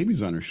these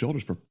babies on her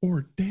shoulders for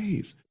 4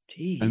 days.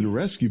 Jeez. And the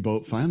rescue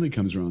boat finally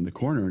comes around the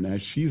corner, and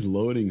as she's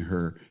loading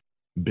her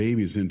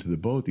babies into the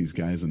boat, these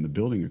guys in the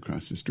building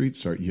across the street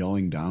start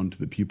yelling down to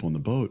the people in the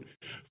boat,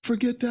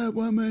 "Forget that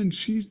woman.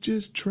 She's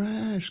just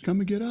trash. Come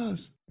and get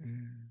us."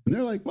 And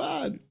they're like,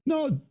 "What?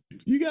 No,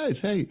 you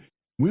guys, hey,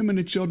 women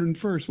and children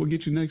first. We'll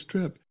get you next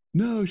trip."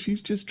 "No,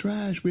 she's just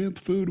trash. We have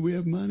food. We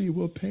have money.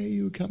 We'll pay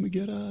you. Come and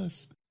get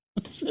us."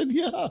 I said,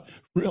 "Yeah,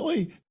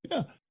 really?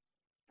 Yeah."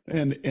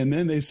 And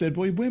then they said,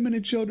 "Boy, women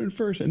and children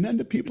first." And then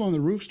the people on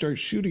the roof start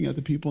shooting at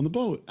the people in the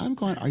boat. I'm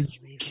going, are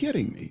you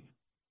kidding me?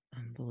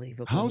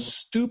 Unbelievable. How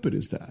stupid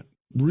is that?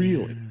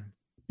 Really?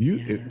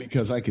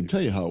 Because I can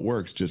tell you how it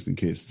works, just in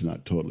case it's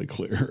not totally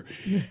clear.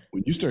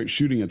 When you start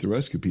shooting at the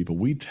rescue people,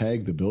 we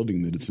tag the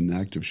building that it's an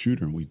active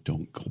shooter, and we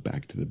don't go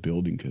back to the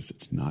building because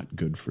it's not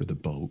good for the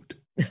boat.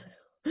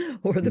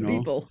 Or the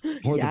people.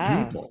 Or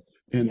the people.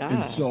 And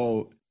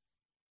so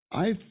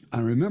I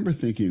remember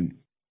thinking,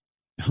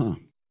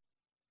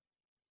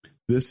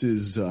 this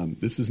is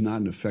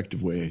not an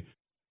effective way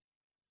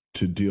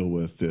to deal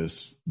with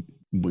this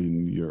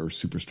when you're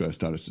super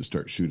stressed out, is to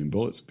start shooting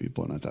bullets at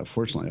people. And I thought,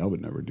 fortunately, I would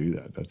never do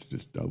that.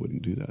 I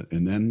wouldn't do that.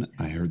 And then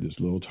I heard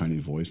this little tiny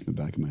voice in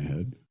the back of my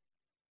head.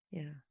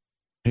 Yeah.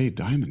 "Hey,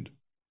 Diamond,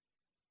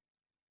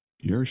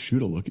 you ever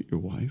shoot a look at your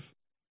wife?"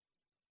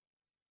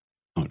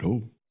 "Oh,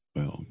 no."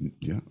 "Well,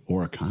 yeah."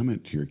 "Or a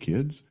comment to your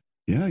kids?"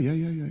 Yeah, I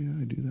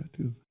do that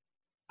too."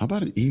 "How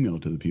about an email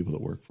to the people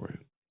that work for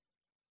you?"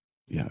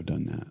 "Yeah, I've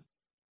done that."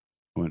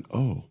 I went,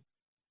 oh,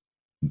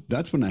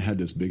 that's when I had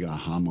this big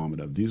aha moment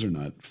of, these are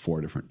not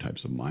 4 different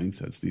types of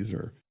mindsets. These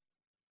are,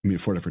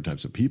 4 different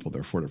types of people.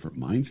 They're 4 different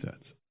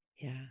mindsets.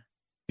 Yeah.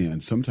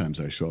 And sometimes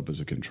I show up as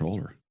a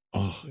controller.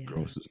 It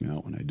grosses me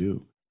out when I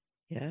do.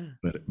 Yeah.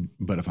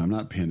 But if I'm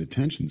not paying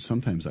attention,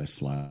 sometimes I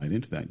slide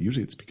into that.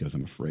 Usually it's because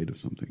I'm afraid of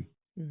something.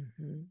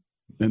 Mm-hmm.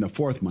 And the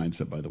 4th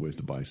mindset, by the way, is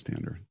the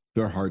bystander.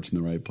 Their heart's in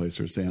the right place.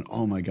 They're saying,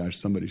 oh my gosh,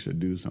 somebody should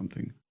do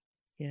something.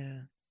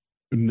 Yeah.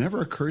 It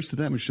never occurs to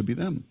them it should be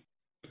them.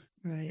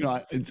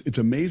 Right. It's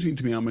amazing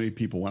to me how many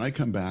people, when I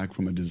come back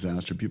from a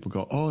disaster, people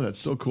go, "Oh, that's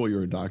so cool.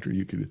 You're a doctor.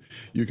 You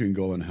can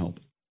go and help."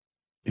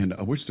 And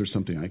I wish there's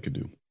something I could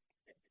do.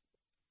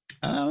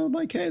 I'm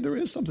like, hey, there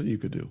is something you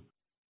could do.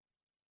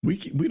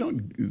 We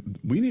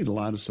need a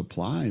lot of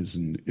supplies,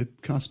 and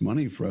it costs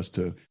money for us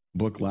to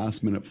book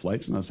last minute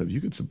flights and all that stuff.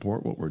 You could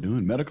support what we're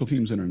doing. Medical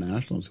Teams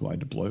International is who I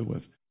deploy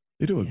with.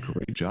 They do a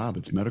great job.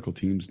 It's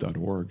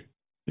medicalteams.org.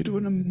 They do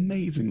an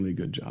amazingly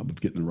good job of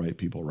getting the right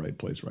people, right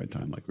place, right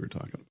time, like we were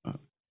talking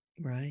about.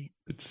 Right.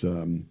 It's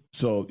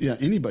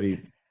anybody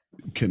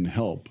can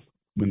help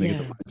when they get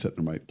the mindset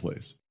in the right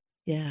place.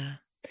 Yeah.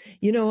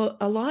 You know,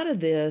 a lot of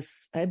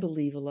this, I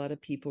believe a lot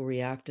of people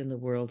react in the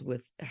world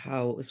with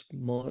how it was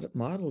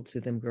modeled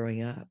to them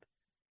growing up,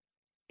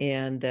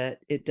 and that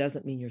it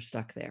doesn't mean you're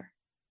stuck there.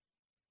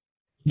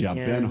 Yeah,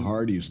 Ben And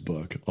Hardy's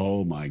book.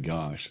 Oh my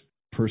gosh.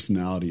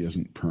 Personality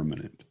isn't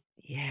permanent.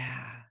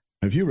 yeah,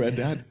 Have you read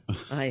yeah, that?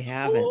 I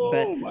haven't, Oh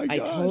but my I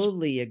gosh.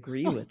 totally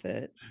agree with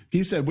it.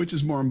 He said, which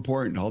is more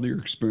important, all your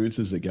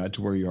experiences that got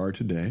to where you are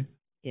today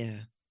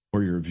Yeah,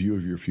 or your view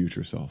of your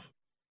future self?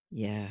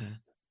 yeah,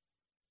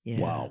 yeah.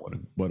 Wow,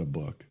 what a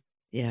book.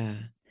 Yeah.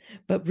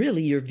 But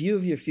really, your view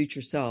of your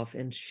future self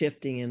and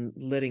shifting and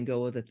letting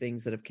go of the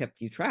things that have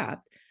kept you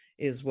trapped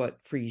is what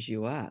frees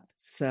you up.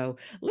 So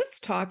let's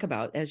talk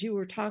about, as you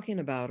were talking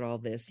about all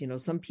this, you know,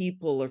 some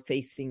people are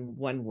facing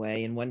one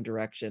way in one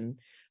direction,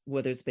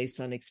 whether it's based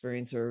on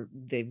experience or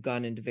they've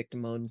gone into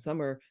victim mode, and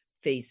some are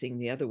facing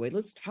the other way.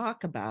 Let's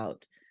talk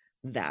about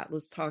that.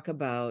 Let's talk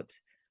about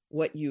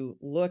what you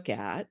look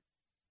at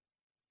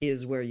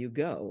is where you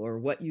go, or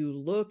what you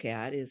look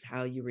at is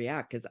how you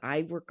react. Because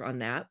I work on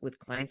that with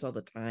clients all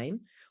the time.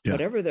 Yeah.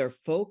 Whatever they're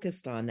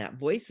focused on, that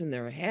voice in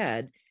their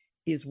head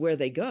is where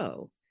they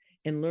go.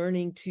 And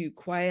learning to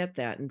quiet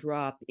that and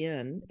drop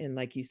in, and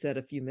like you said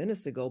a few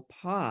minutes ago,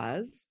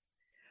 pause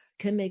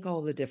can make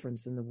all the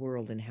difference in the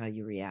world in how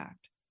you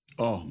react.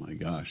 Oh my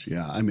gosh.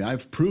 Yeah. I mean,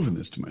 I've proven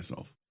this to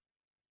myself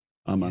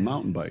on my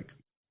mountain bike.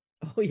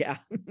 Oh yeah.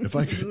 If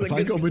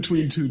I go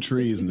between two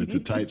trees and it's a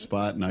tight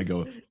spot and I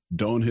go,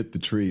 don't hit the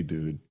tree,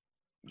 dude.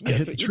 I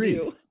hit the tree.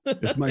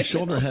 If my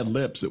shoulder had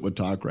lips, it would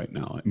talk right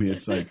now. I mean,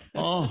 it's like,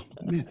 oh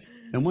man.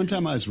 And one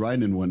time I was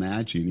riding in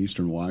Wenatchee in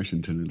Eastern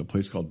Washington at a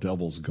place called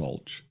Devil's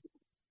Gulch.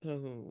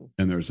 Oh.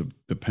 And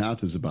the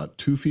path is about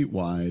 2 feet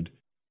wide.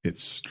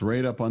 It's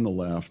straight up on the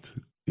left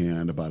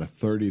and about a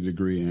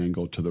 30-degree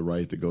angle to the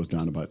right that goes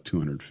down about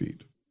 200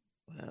 feet.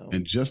 Wow.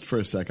 And just for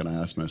a second, I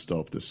asked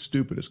myself the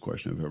stupidest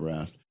question I've ever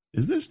asked.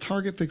 Is this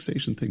target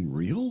fixation thing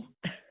real?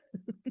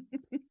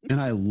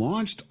 And I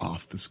launched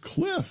off this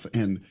cliff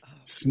and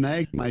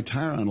snagged my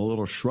tire on a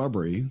little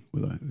shrubbery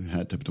with a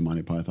hat tip to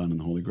Monty Python and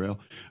the Holy Grail.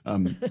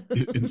 And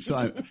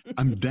so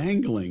I'm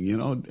dangling, you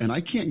know, and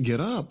I can't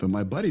get up. And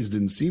my buddies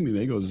didn't see me.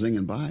 They go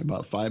zinging by.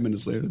 About 5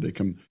 minutes later, they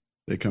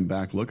come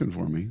back looking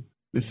for me.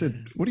 They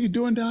said, "What are you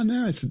doing down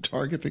there?" I said,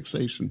 "Target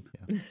fixation."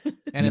 Yeah.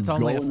 And it's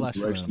only a flesh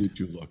wound. That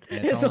you look.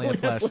 And it's only a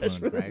flesh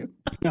wound, right?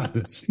 Yeah,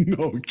 that's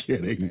no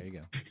kidding. There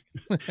you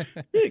go.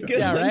 Good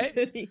Yeah, one, right?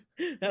 Kenny.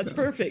 That's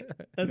perfect.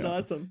 That's Yeah.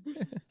 awesome.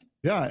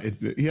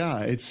 Yeah,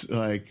 it's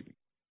like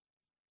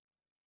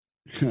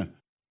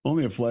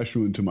only a flesh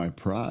wound to my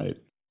pride.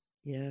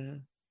 Yeah.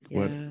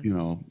 What, you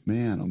know,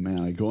 man, oh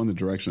man, I go in the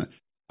direction.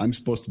 I'm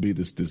supposed to be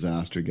this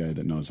disaster guy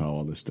that knows how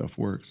all this stuff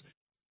works.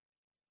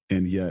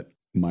 And yet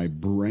my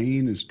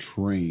brain is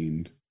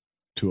trained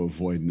to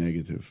avoid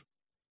negative.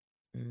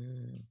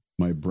 Mm.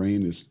 My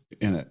brain is,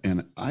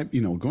 and I, you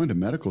know, going to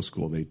medical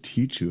school, they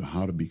teach you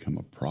how to become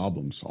a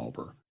problem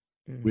solver.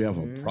 Mm-hmm. We have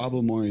a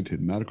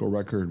problem-oriented medical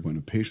record. When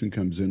a patient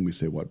comes in, we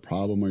say, "What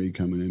problem are you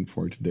coming in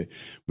for today?"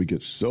 We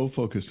get so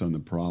focused on the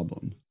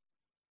problem.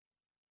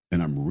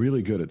 And I'm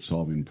really good at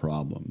solving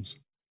problems.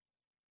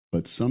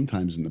 But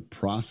sometimes in the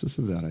process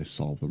of that, I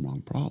solve the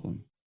wrong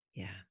problem.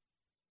 Yeah.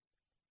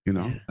 You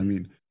know, Yeah. I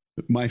mean,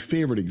 my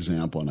favorite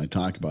example, and I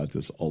talk about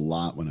this a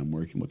lot when I'm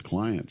working with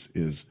clients,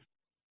 is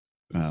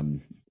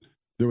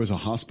there was a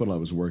hospital I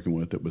was working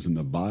with that was in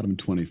the bottom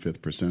 25th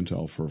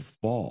percentile for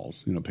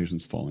falls, you know,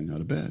 patients falling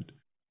out of bed.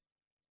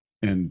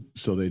 And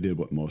so they did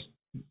what most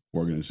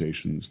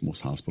organizations,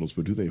 most hospitals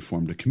would do. They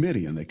formed a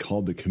committee, and they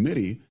called the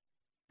committee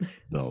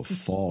the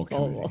Fall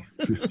Committee.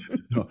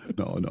 No,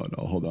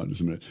 hold on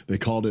just a minute. They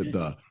called it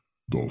the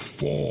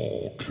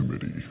Fall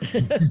Committee.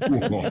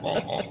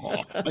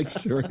 Like,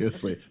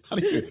 seriously, how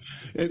do you,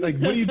 like,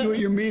 what do you do at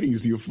your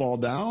meetings? Do you fall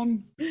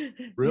down?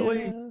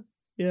 Really?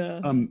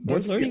 Yeah.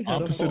 What's the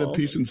opposite of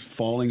patients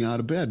falling out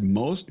of bed?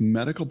 Most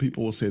medical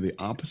people will say the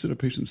opposite of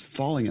patients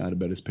falling out of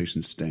bed is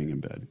patients staying in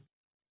bed.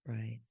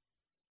 Right.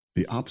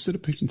 The opposite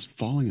of patients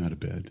falling out of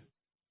bed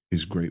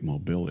is great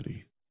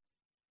mobility.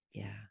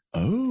 Yeah.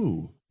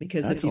 Oh,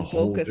 Because that's if you a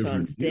whole focus on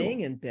different staying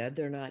deal. in bed,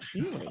 they're not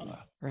healing.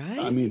 Right.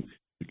 I mean,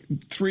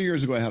 3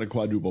 years ago, I had a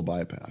quadruple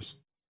bypass.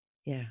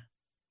 Yeah.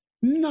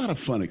 Not a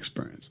fun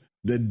experience.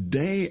 The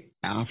day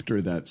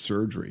after that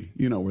surgery,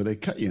 you know, where they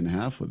cut you in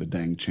half with a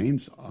dang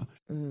chainsaw,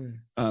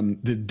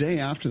 the day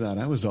after that,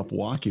 I was up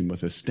walking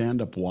with a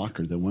stand-up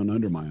walker that went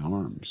under my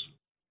arms.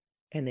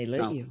 And they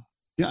let you.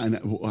 Yeah, and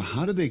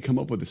how did they come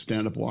up with a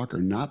stand-up walker?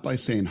 Not by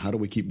saying, how do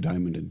we keep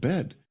Diamond in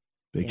bed?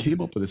 They came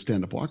up with a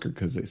stand-up walker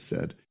because they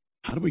said,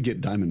 how do we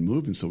get Diamond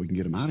moving so we can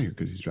get him out of here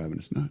because he's driving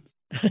us nuts?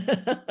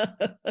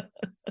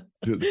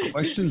 The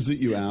questions that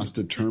you ask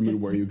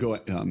determine where you go.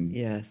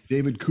 Yes.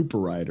 David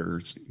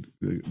Cooperrider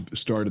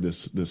started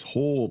this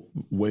whole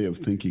way of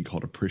thinking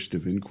called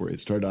appreciative inquiry.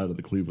 It started out of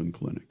the Cleveland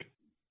Clinic.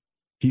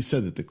 He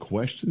said that the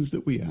questions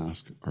that we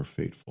ask are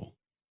fateful.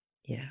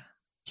 Yeah.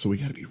 So we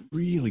got to be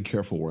really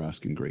careful we're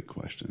asking great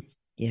questions.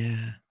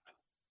 Yeah.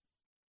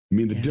 I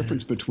mean, the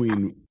difference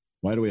between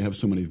why do we have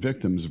so many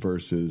victims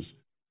versus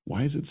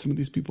why is it some of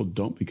these people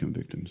don't become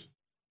victims?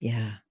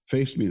 Yeah.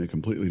 faced me in a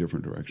completely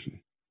different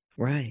direction.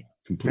 Right.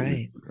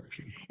 Completely different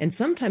direction. And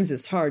sometimes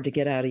it's hard to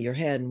get out of your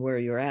head and where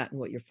you're at and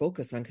what you're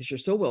focused on, because you're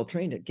so well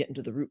trained at getting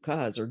to the root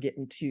cause or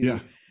getting to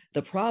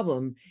the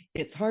problem.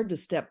 It's hard to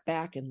step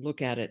back and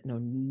look at it in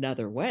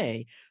another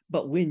way.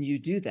 But when you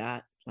do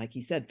that, like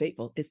he said,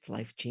 Faithful, it's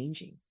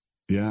life-changing.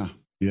 Yeah.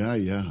 I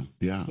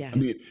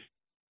mean,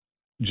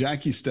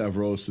 Jackie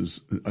Stavros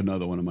is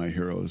another one of my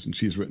heroes, and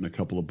she's written a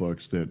couple of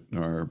books that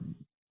are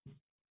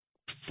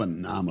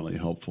phenomenally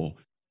helpful.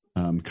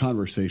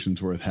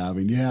 Conversations Worth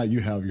Having. Yeah, you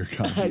have your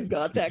copy. I've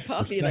got that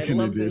copy, and I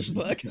love this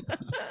book.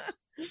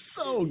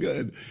 So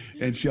good.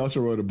 And she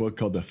also wrote a book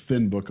called The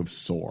Thin Book of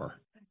SOAR.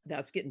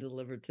 That's getting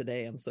delivered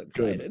today. I'm so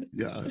excited.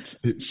 Good.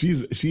 Yeah,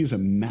 she's a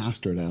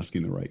master at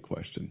asking the right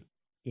question.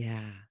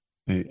 Yeah.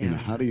 And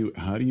how do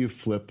you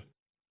flip?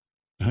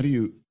 How do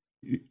you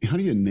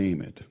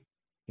name it?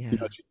 Yeah. You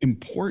know, it's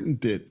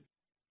important that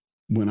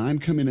when I'm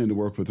coming in to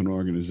work with an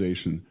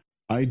organization,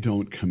 I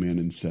don't come in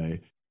and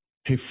say,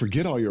 hey,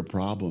 forget all your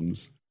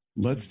problems.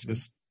 We'll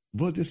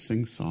just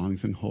sing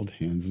songs and hold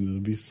hands and it'll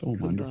be so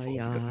wonderful.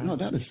 No,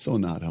 that is so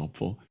not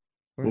helpful.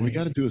 Right. What we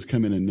got to do is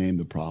come in and name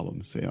the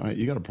problem. Say, all right,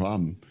 you got a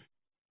problem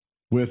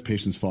with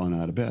patients falling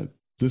out of bed.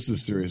 This is a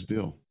serious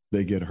deal.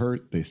 They get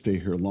hurt. They stay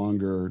here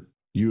longer.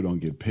 You don't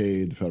get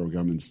paid. The federal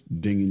government's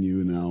dinging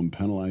you now and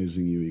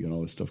penalizing you. You got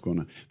all this stuff going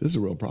on. This is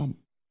a real problem.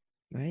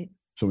 Right.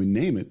 So we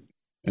name it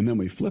and then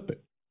we flip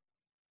it.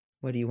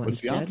 What do you want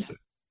What's instead? the opposite?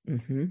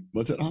 Mm-hmm.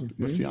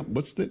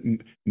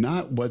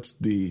 What's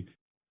the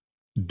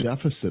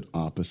deficit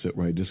opposite,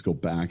 where I just go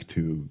back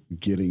to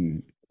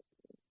getting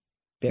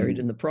buried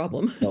in the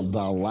problem. the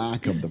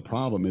lack of the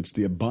problem. It's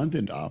the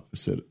abundant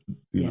opposite.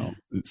 You know,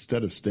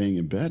 instead of staying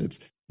in bed, it's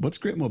what's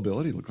great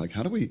mobility look like?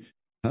 How do we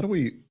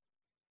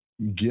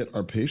get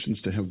our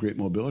patients to have great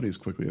mobility as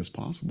quickly as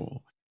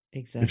possible?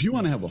 Exactly. If you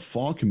want to have a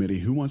fall committee,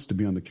 who wants to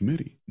be on the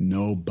committee?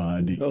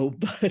 Nobody. No.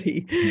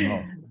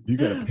 You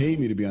got to pay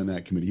me to be on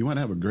that committee. You want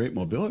to have a great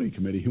mobility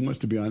committee? Who wants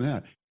to be on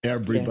that?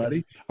 Everybody.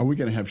 Yeah. Are we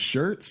going to have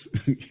shirts?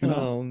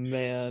 Oh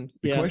man.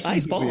 The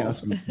questions that we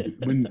ask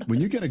when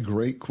you get a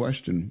great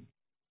question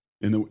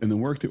in the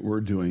work that we're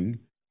doing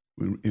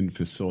in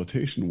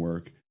facilitation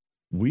work,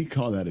 we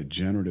call that a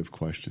generative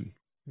question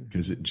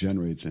because it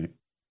generates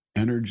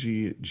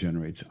energy, it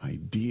generates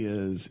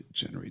ideas, it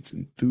generates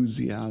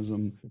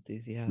enthusiasm.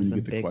 When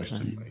you get the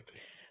question right.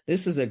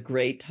 This is a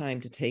great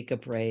time to take a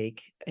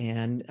break.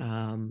 And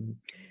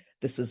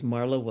this is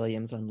Marla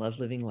Williams on Love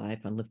Living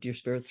Life on Lift Your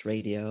Spirits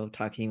Radio,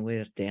 talking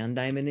with Dan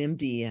Diamond,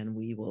 MD, and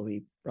we will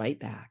be right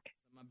back.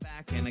 My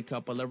back and a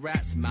couple of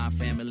rats, my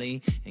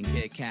family and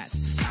Kit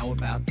Kats. How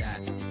about that?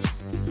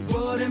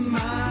 What am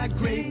I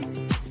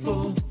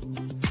grateful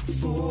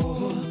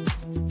for?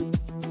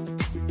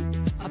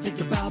 I think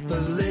about the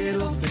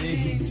little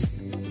things.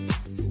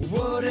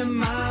 What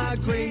am I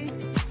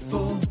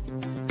grateful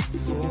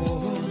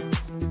for?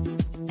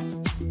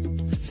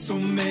 So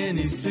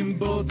many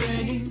simple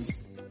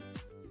things.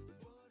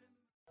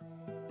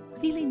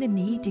 Feeling the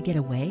need to get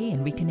away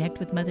and reconnect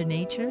with Mother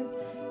Nature?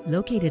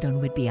 Located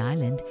on Whidbey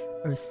Island,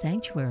 Earth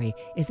Sanctuary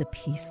is a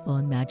peaceful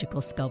and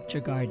magical sculpture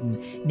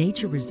garden,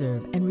 nature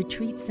reserve, and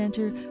retreat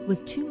center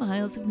with 2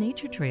 miles of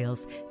nature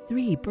trails,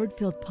 3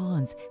 bird-filled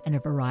ponds, and a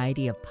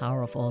variety of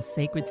powerful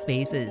sacred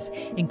spaces,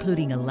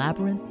 including a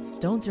labyrinth,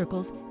 stone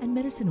circles, and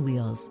medicine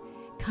wheels.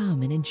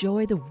 Come and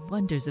enjoy the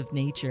wonders of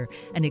nature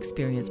and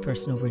experience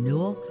personal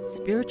renewal,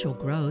 spiritual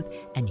growth,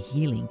 and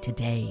healing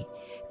today.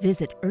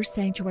 Visit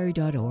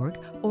earthsanctuary.org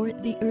or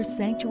the Earth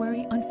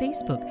Sanctuary on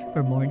Facebook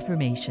for more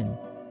information.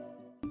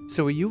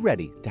 So are you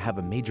ready to have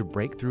a major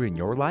breakthrough in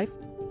your life?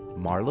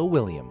 Marla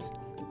Williams,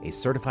 a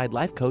certified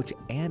life coach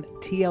and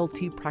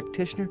TLT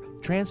practitioner,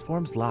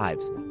 transforms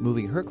lives,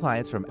 moving her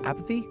clients from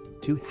apathy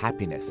to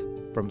happiness,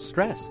 from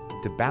stress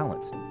to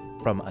balance,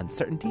 from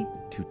uncertainty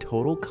to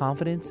total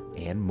confidence,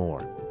 and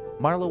more.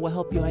 Marla will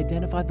help you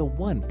identify the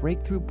one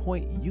breakthrough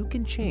point you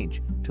can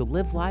change to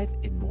live life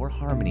in more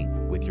harmony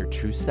with your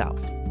true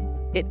self.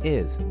 It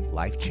is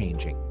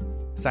life-changing.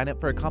 Sign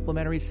up for a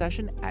complimentary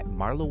session at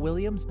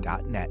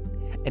marlawilliams.net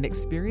and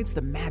experience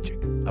the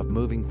magic of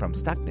moving from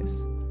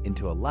stuckness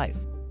into a life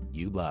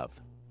you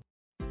love.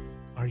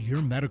 Are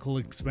your medical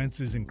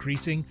expenses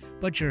increasing,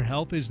 but your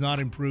health is not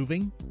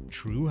improving?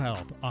 True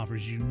Health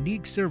offers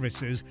unique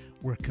services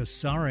where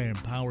Kasara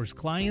empowers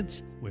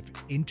clients with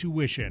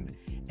intuition,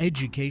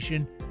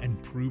 education, and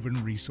proven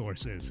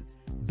resources.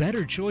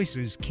 Better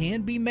choices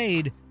can be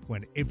made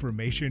when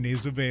information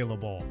is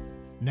available.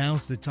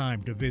 Now's the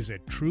time to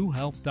visit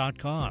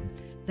truehealth.com.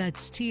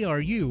 That's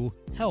TRU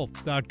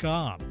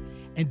health.com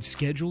and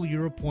schedule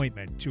your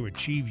appointment to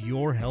achieve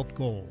your health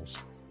goals.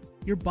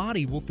 Your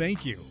body will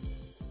thank you.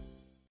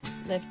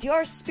 Lift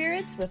your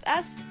spirits with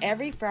us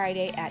every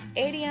Friday at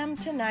 8 a.m.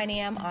 to 9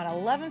 a.m. on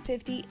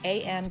 1150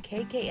 a.m.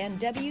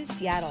 KKNW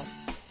Seattle.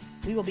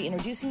 We will be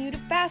introducing you to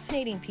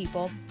fascinating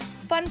people,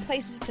 fun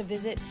places to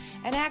visit,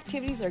 and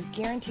activities are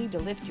guaranteed to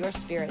lift your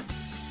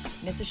spirits.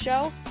 Miss a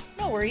show?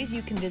 No worries,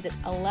 you can visit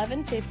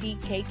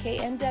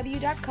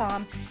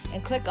 1150kknw.com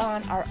and click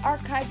on our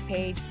archive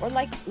page, or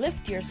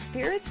Lift Your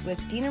Spirits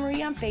with Dina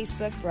Marie on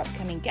Facebook for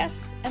upcoming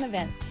guests and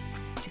events.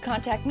 To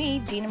contact me,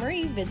 Dina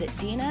Marie, visit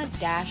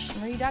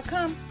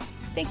dina-marie.com.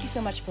 Thank you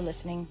so much for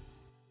listening.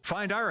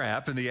 Find our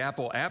app in the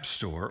Apple App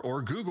Store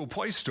or Google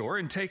Play Store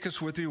and take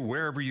us with you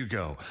wherever you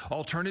go.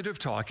 Alternative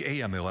Talk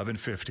AM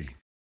 1150.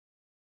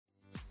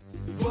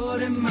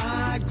 What am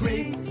I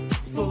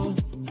grateful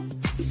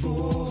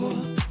for?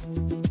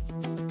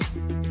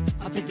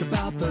 I think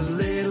about the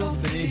little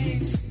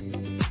things.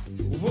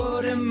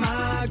 What am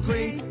I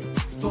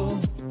grateful for?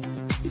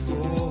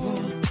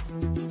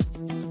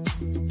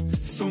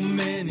 So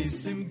many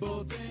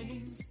simple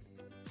things.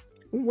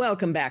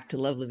 Welcome back to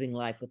Love Living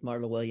Life with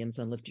Marla Williams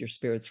on Lift Your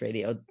Spirits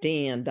Radio.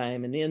 Dan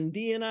Diamond and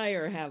Dee and I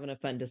are having a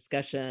fun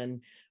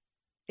discussion,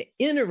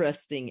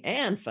 interesting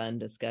and fun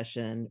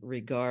discussion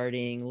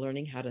regarding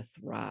learning how to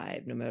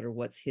thrive no matter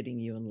what's hitting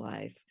you in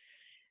life.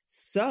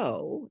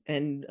 So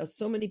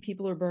many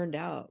people are burned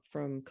out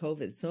from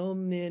COVID. So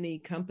many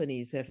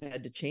companies have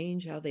had to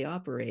change how they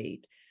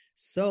operate.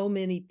 So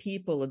many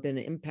people have been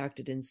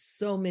impacted in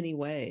so many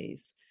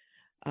ways.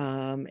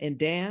 And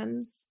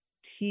Dan's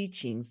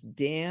teachings,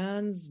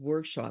 Dan's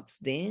workshops,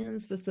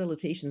 Dan's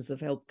facilitations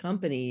have helped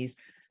companies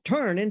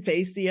turn and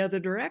face the other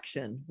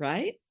direction,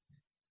 right?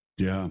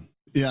 Yeah.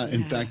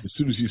 In fact, as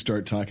soon as you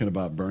start talking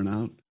about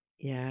burnout,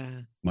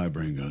 my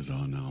brain goes,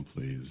 oh no,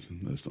 please,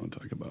 let's don't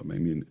talk about me. I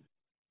mean,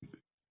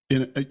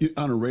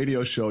 on a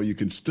radio show, you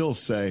can still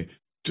say,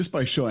 just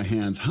by show of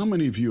hands, how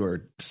many of you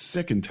are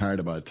sick and tired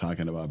about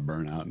talking about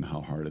burnout and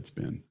how hard it's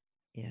been?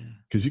 Yeah.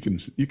 Because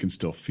you can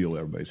still feel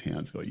everybody's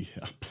hands go,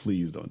 yeah,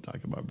 please don't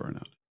talk about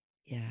burnout.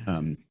 Yeah.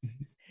 I'm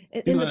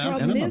a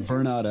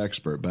burnout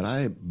expert, but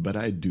I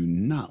do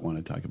not want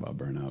to talk about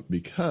burnout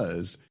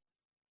because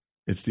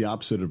it's the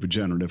opposite of a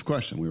generative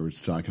question. We were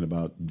talking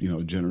about,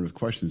 generative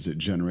questions that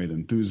generate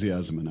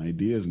enthusiasm and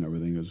ideas and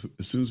everything.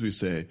 As soon as we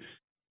say,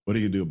 what do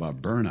you do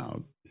about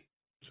burnout?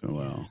 So,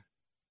 well,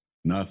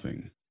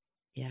 nothing.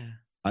 Yeah.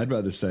 I'd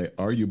rather say,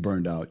 are you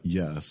burned out?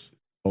 Yes.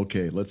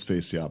 Okay, let's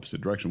face the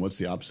opposite direction. What's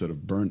the opposite of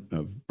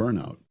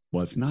burnout?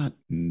 Well, it's not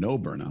no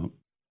burnout.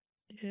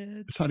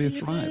 It's how do you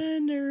thrive?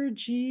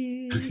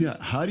 Energy. Yeah.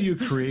 How do you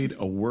create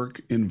a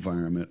work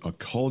environment, a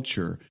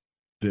culture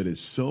that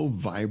is so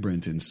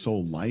vibrant and so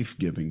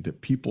life-giving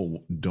that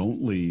people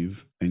don't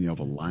leave and you have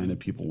a line of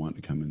people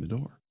wanting to come in the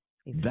door?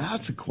 Exactly.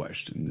 That's a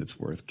question that's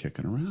worth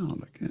kicking around.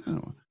 Like,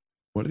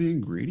 what are the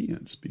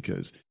ingredients?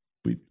 Because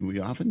we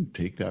often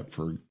take that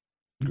for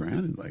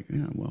granted. Like,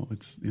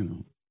 it's,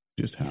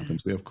 just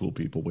happens. We have cool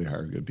people. We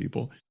hire good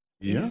people.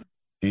 Yeah.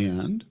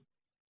 And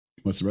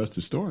what's the rest of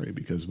the story?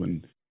 Because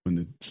when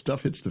the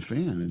stuff hits the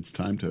fan, it's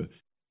time to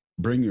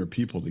bring your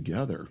people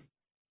together.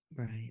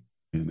 Right.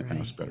 And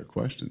ask better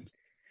questions.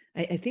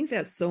 I think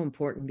that's so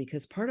important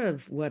because part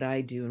of what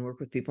I do and work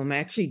with people, I'm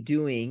actually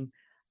doing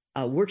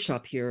a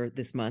workshop here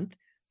this month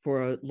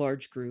for a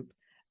large group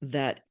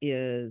that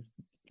are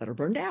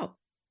burned out.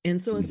 And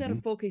so instead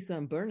of focus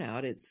on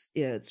burnout, it's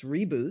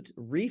reboot,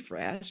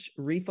 refresh,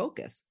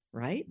 refocus,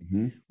 right?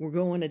 We're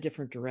going a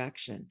different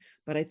direction.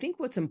 But I think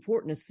what's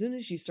important, as soon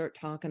as you start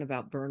talking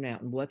about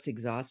burnout and what's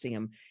exhausting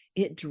them,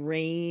 it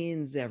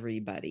drains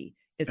everybody.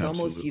 It's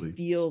almost, you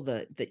feel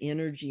the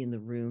energy in the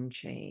room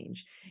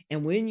change.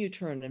 And when you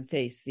turn and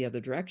face the other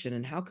direction,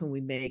 and how can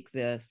we make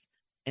this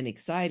an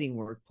exciting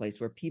workplace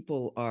where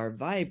people are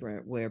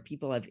vibrant, where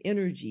people have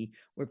energy,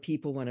 where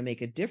people want to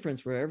make a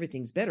difference, where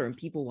everything's better and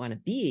people want to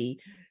be,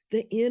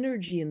 the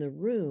energy in the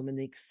room and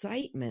the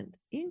excitement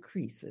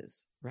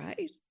increases,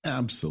 right?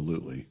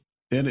 Absolutely.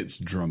 And it's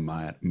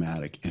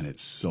dramatic and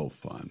it's so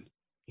fun.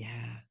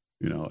 Yeah.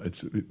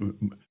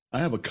 I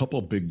have a couple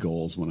of big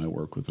goals when I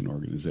work with an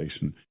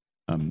organization.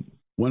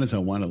 One is I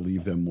want to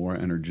leave them more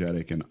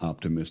energetic and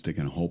optimistic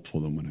and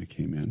hopeful than when I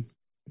came in.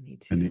 Me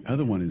too. And the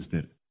other one is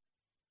that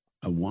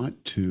I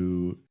want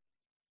to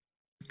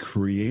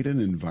create an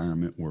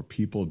environment where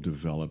people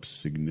develop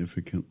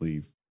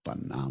significantly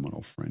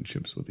phenomenal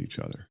friendships with each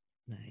other.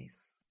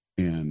 Nice.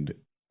 And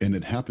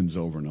it happens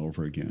over and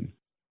over again.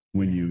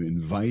 When you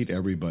invite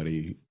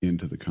everybody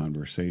into the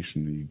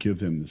conversation, you give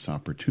them this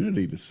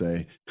opportunity to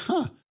say,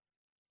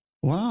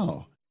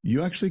 wow,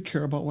 you actually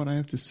care about what I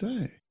have to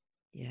say.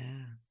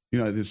 Yeah.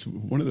 This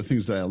one of the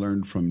things that I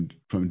learned from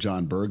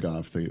John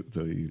Berghoff,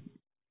 the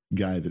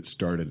guy that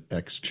started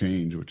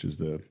Exchange, which is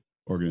the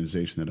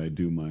organization that I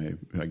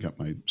got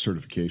my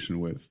certification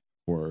with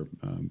for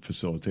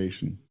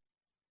facilitation.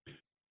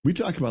 We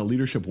talk about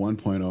Leadership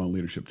 1.0 and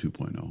Leadership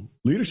 2.0.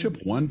 Leadership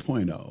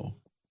 1.0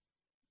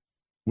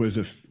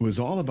 was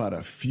all about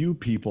a few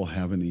people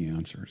having the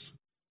answers.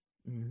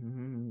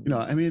 And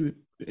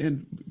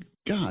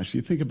gosh,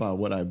 you think about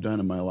what I've done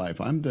in my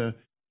life. I'm the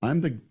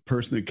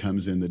person that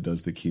comes in that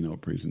does the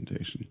keynote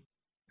presentation.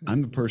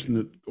 I'm the person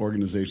that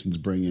organizations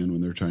bring in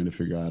when they're trying to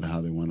figure out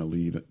how they want to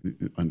lead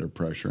under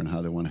pressure and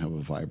how they want to have a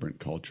vibrant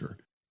culture.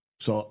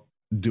 So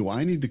do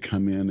I need to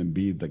come in and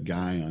be the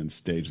guy on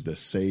stage, the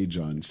sage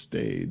on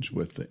stage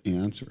with the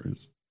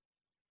answers?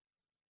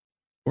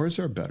 Or is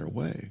there a better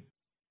way?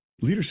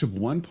 Leadership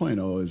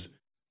 1.0 is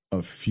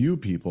a few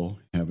people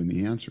having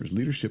the answers.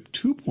 Leadership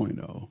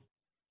 2.0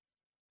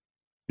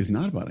 is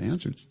not about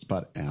answers. It's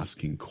about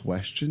asking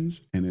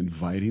questions and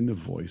inviting the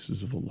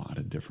voices of a lot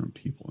of different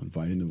people,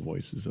 inviting the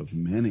voices of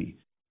many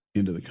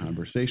into the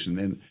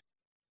conversation.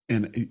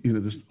 And you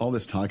know, all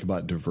this talk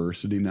about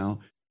diversity now,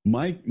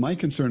 my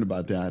concern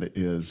about that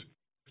is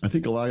I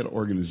think a lot of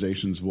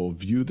organizations will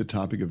view the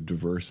topic of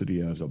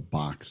diversity as a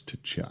box to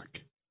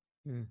check.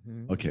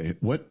 Mm-hmm. Okay,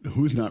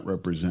 who's not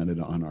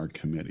represented on our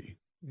committee?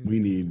 Mm-hmm. We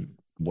need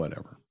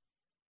whatever.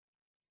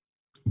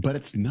 But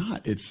it's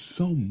not. It's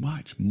so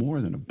much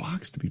more than a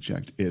box to be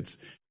checked.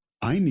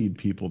 I need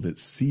people that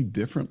see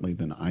differently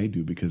than I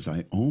do because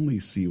I only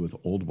see with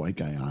old white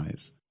guy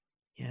eyes.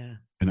 Yeah.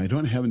 And I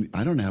don't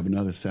have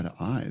another set of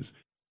eyes.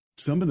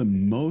 Some of the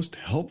most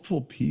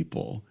helpful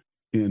people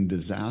in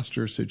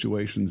disaster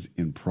situations,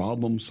 in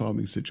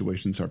problem-solving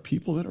situations, are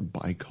people that are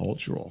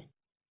bicultural.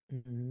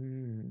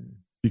 Mm-hmm.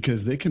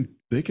 Because they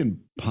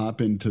can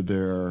pop into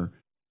their,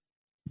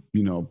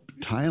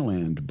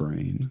 Thailand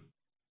brain.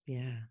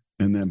 Yeah.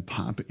 And then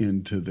pop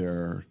into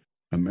their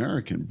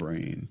American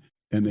brain,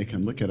 and they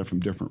can look at it from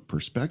different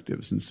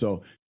perspectives. And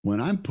so when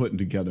I'm putting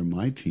together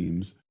my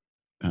teams,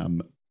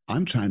 I'm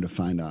trying to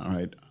find out, all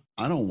right,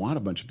 I don't want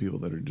a bunch of people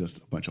that are just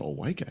a bunch of old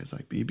white guys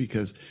like me,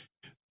 because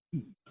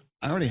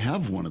I already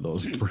have one of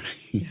those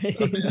brains. I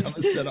have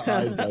a set of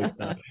eyes like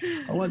that.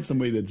 I want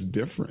somebody that's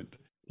different.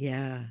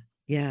 Yeah.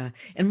 Yeah.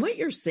 And what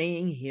you're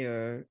saying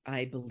here,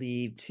 I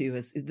believe, too,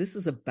 is this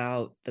is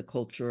about the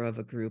culture of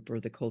a group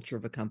or the culture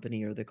of a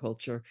company or the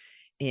culture.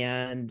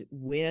 And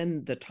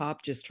when the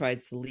top just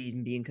tries to lead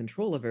and be in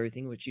control of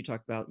everything, which you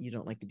talk about, you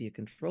don't like to be a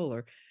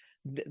controller,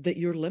 that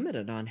you're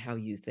limited on how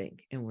you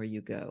think and where you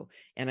go.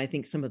 And I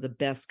think some of the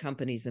best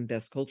companies and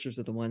best cultures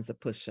are the ones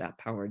that push that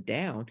power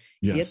down,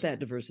 get that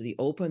diversity,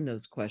 open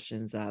those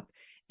questions up,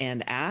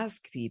 and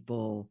ask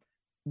people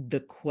the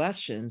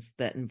questions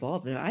that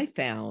involve. And I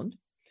found,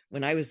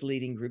 when I was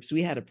leading groups,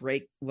 we had to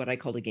break what I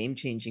called a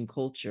game-changing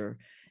culture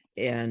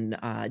in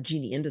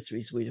Genie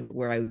Industries,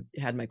 where I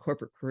had my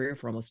corporate career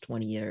for almost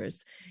 20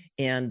 years.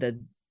 And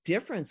the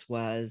difference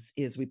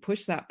is we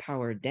pushed that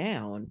power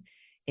down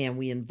and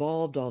we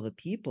involved all the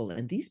people.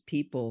 And these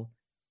people,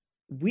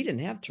 we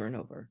didn't have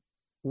turnover.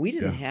 We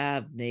didn't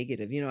have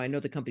negative. I know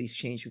the company's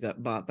changed. We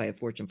got bought by a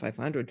Fortune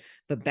 500,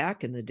 but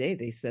back in the day,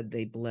 they said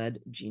they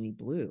bled Genie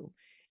blue.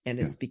 And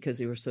it's because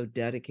they were so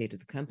dedicated to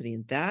the company.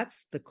 And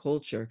that's the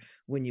culture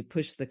when you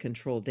push the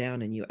control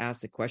down and you ask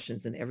the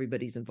questions and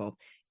everybody's involved.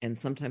 And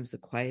sometimes the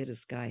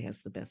quietest guy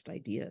has the best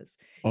ideas.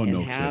 Oh, and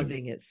no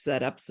having it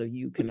set up so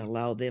you can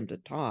allow them to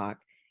talk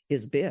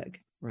is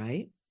big,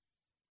 right?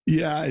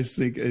 Yeah, I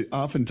think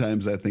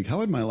oftentimes I think, how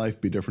would my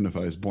life be different if I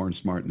was born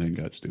smart and then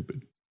got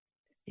stupid?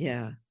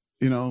 Yeah.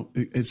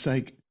 It's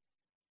like,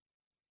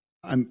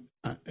 at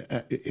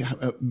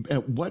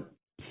what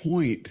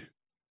point?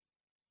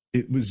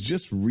 It was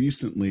just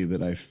recently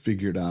that I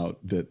figured out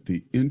that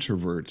the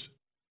introverts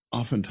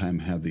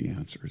oftentimes have the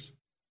answers.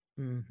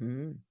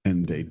 Mm-hmm.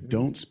 And they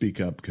don't speak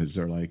up because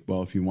they're like,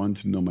 well, if he wanted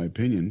to know my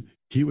opinion,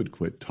 he would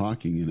quit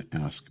talking and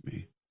ask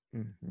me.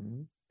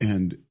 Mm-hmm.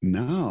 And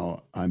now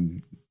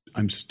I'm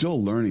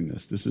still learning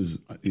this. This is,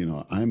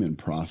 I'm in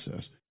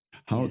process.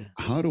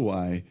 How do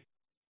I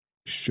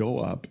show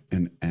up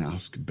and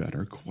ask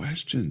better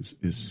questions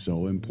is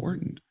so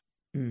important.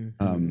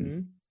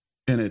 Mm-hmm.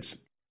 And it's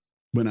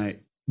when I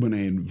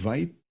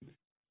invite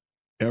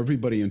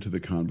everybody into the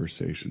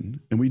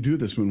conversation, and we do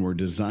this when we're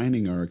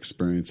designing our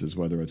experiences,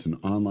 whether it's an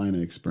online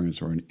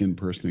experience or an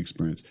in-person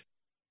experience,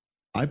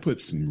 I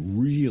put some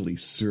really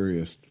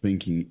serious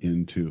thinking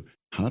into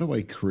how do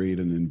I create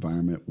an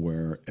environment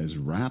where, as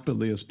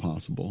rapidly as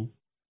possible,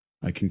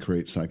 I can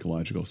create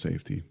psychological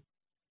safety?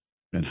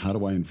 And how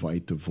do I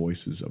invite the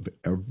voices of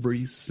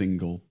every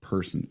single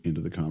person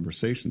into the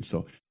conversation?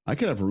 So I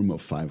could have a room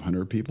of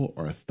 500 people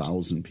or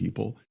 1,000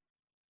 people.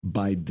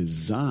 By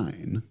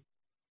design,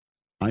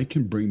 I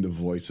can bring the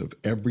voice of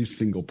every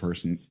single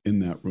person in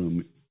that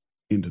room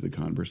into the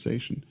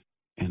conversation.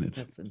 And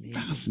it's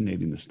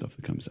fascinating, the stuff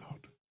that comes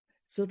out.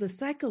 So the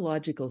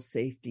psychological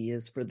safety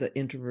is for the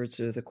introverts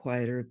or the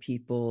quieter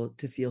people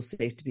to feel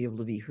safe, to be able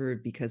to be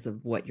heard because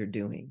of what you're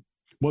doing.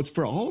 Well, it's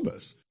for all of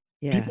us.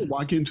 Yeah. People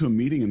walk into a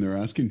meeting and they're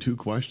asking two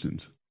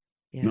questions.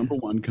 Yeah. Number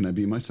one, can I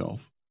be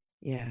myself?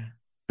 Yeah.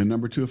 And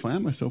number two, if I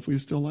am myself, will you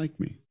still like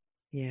me?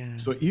 Yeah.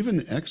 So even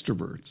the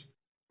extroverts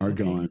are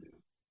going,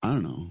 I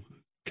don't know,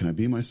 can I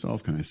be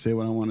myself? Can I say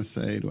what I want to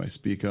say? Do I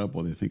speak up?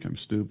 Well, they think I'm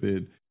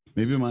stupid.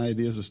 Maybe my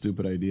idea is a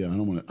stupid idea.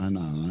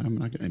 I'm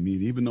not,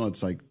 even though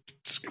it's like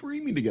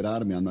screaming to get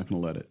out of me, I'm not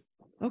going to let it.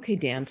 Okay,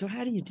 Dan. So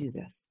how do you do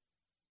this?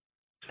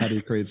 How do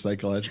you create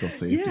psychological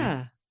safety?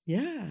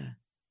 Yeah.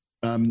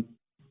 When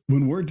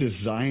we're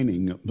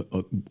designing,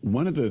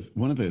 one of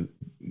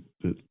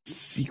the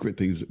secret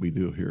things that we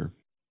do here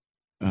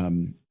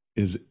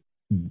is,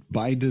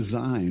 by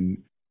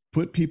design,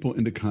 put people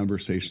into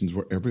conversations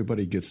where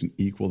everybody gets an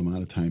equal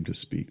amount of time to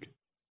speak.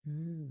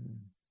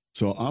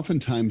 So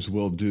oftentimes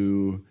we'll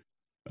do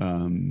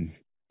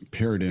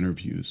paired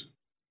interviews.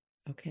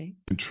 Okay.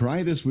 And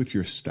try this with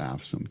your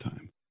staff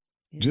sometime.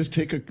 Yeah. Just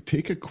take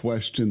a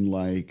question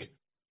like,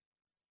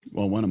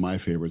 well, one of my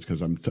favorites,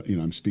 because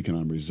I'm speaking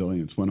on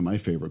resilience. One of my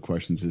favorite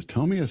questions is,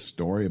 tell me a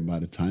story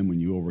about a time when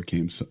you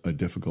overcame a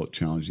difficult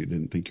challenge you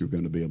didn't think you were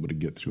going to be able to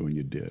get through, and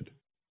you did.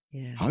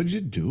 Yeah. How'd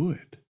you do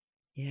it?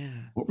 Yeah.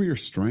 What were your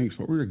strengths?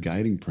 What were your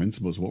guiding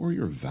principles? What were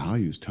your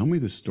values? Tell me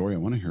the story. I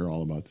want to hear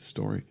all about the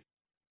story.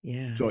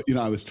 Yeah. So,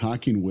 I was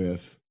talking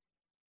with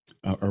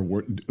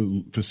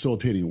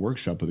facilitating a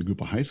workshop with a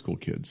group of high school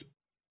kids.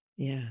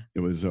 Yeah. It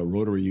was a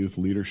Rotary Youth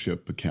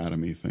Leadership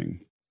Academy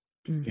thing.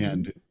 Mm-hmm.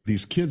 And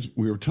these kids,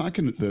 we were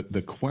talking,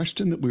 the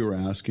question that we were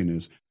asking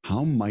is,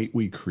 how might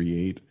we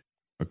create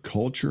a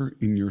culture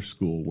in your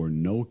school where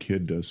no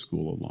kid does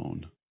school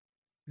alone?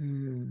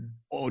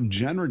 Oh,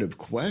 generative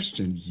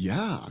question.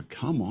 Yeah,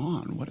 come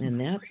on. What a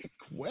great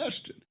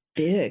question.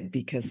 Big,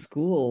 because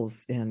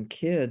schools and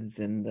kids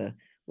and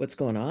what's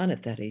going on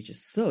at that age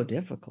is so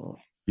difficult.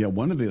 Yeah,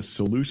 one of the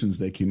solutions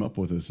they came up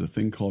with is a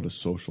thing called a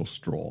social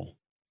stroll.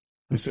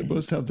 They said,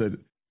 let's have the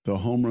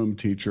homeroom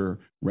teacher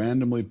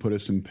randomly put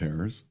us in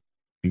pairs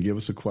and give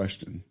us a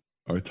question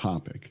or a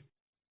topic,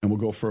 and we'll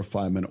go for a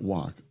 5-minute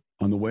walk.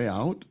 On the way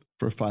out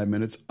for 5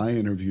 minutes, I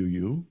interview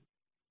you.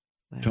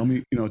 Wow. Tell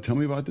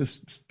me about this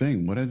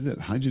thing. What I did.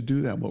 How'd you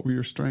do that? What were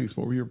your strengths?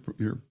 What were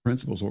your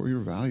principles? What were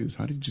your values?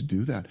 How did you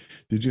do that?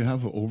 Did you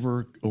have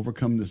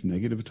overcome this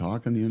negative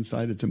talk on the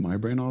inside that's in my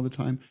brain all the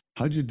time?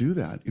 How'd you do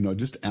that?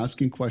 Just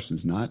asking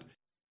questions, not,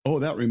 oh,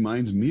 that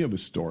reminds me of a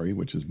story,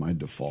 which is my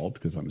default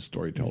because I'm a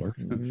storyteller.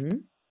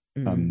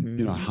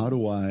 Mm-hmm. How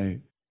do I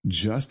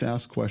just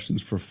ask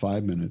questions for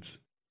 5 minutes?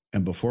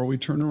 And before we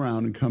turn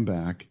around and come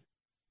back,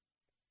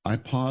 I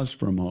pause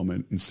for a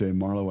moment and say,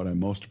 Marla, what I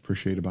most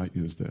appreciate about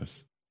you is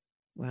this.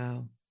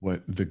 Wow.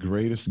 What the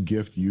greatest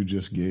gift you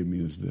just gave me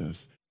is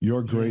this.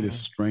 Your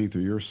greatest strength or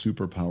your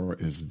superpower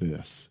is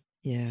this.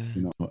 Yeah.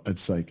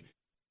 It's like,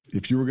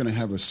 if you were going to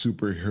have a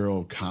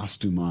superhero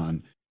costume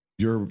on,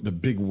 the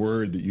big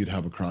word that you'd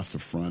have across the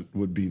front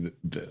would be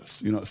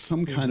this,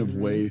 some kind of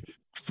way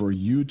for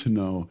you to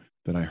know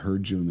that I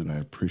heard you and that I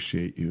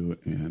appreciate you,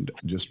 and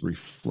just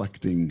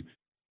reflecting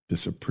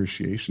this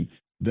appreciation.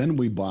 Then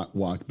we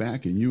walk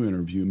back and you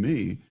interview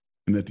me.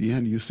 And at the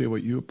end, you say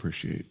what you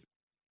appreciate.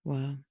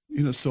 Wow.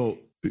 So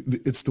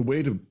it's the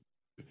way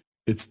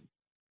it's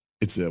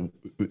an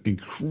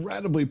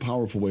incredibly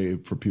powerful way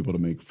for people to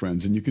make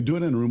friends. And you could do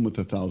it in a room with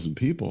 1,000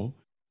 people.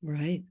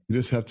 Right. You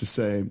just have to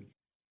say,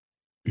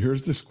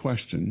 here's this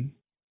question,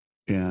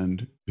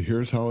 and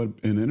here's how an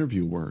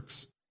interview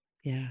works.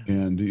 Yeah.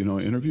 And,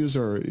 interviews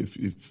are, if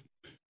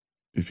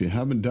you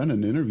haven't done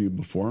an interview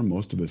before,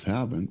 most of us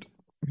haven't,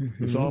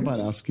 it's all about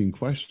asking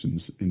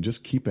questions, and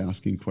just keep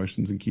asking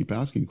questions and keep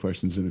asking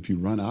questions. And if you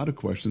run out of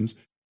questions,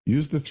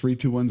 use the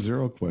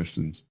 3210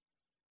 questions.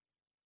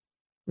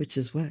 Which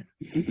is what?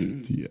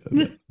 Yeah,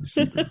 that's the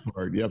secret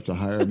part. You have to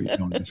hire me.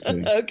 No, I'm just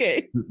kidding.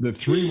 Okay. The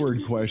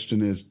 3-word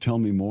question is, tell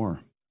me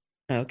more.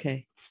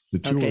 Okay. The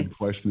 2-word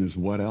question is,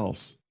 what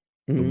else?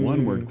 The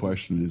 1-word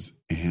question is,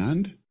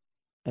 and?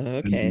 Okay.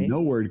 And the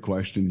no-word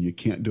question you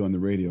can't do on the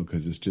radio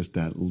because it's just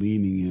that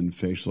leaning in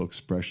facial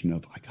expression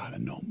of, I got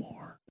to know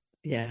more.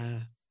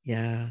 Yeah.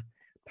 Yeah.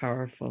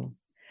 Powerful.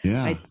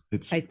 Yeah.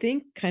 I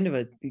think kind of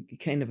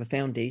a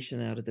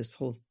foundation out of this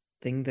whole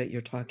thing that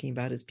you're talking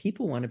about is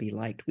people want to be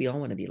liked. We all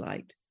want to be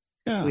liked.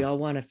 Yeah. We all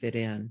want to fit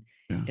in.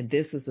 Yeah. And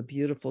this is a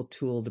beautiful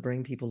tool to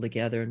bring people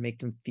together and make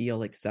them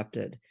feel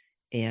accepted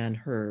and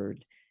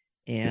heard.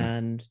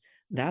 And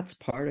that's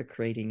part of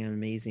creating an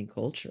amazing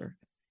culture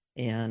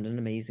and an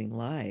amazing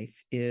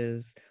life,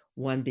 is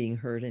one being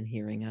heard and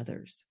hearing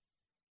others.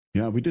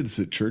 Yeah, we did this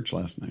at church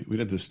last night. We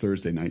had this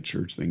Thursday night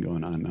church thing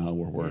going on now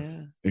where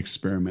we're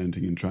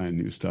experimenting and trying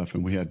new stuff.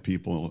 And we had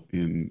people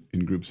in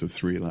groups of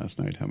 3 last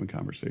night having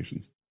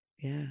conversations.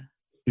 Yeah.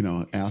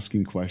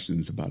 Asking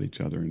questions about each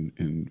other.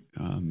 And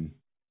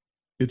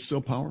it's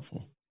so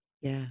powerful.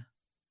 Yeah.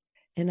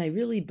 And I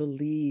really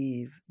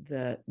believe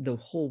that the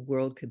whole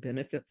world could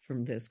benefit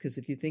from this. Because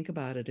if you think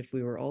about it, if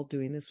we were all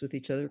doing this with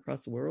each other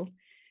across the world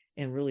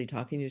and really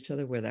talking to each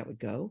other, where that would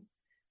go,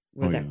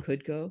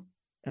 could go.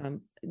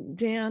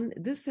 Dan,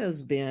 this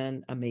has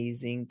been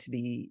amazing to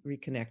be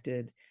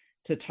reconnected,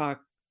 to talk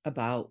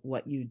about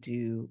what you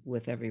do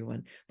with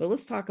everyone. But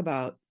let's talk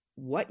about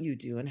what you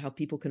do and how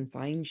people can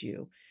find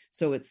you.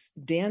 So it's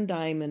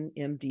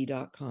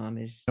dandiamondmd.com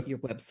is your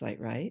website,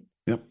 right?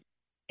 Yep.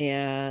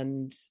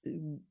 And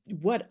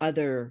what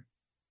other,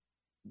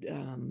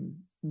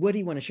 what do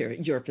you want to share?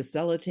 You're a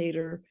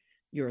facilitator,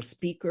 you're a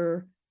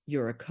speaker,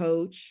 you're a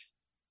coach.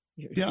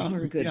 Yeah.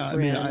 Friend. I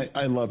mean,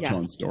 I love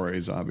telling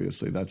stories.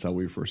 Obviously, that's how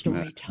we first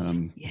met.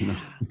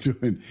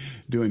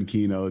 Doing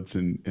keynotes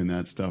and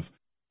that stuff.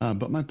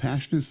 But my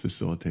passion is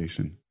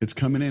facilitation. It's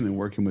coming in and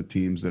working with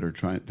teams that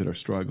are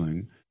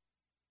struggling,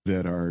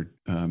 that are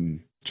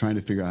trying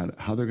to figure out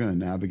how they're going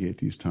to navigate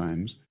these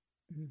times.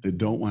 They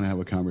don't want to have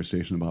a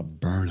conversation about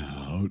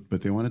burnout,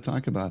 but they want to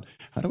talk about,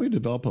 how do we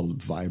develop a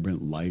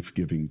vibrant,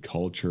 life-giving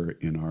culture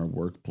in our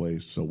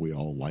workplace so we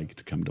all like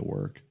to come to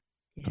work?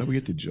 How do we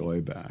get the joy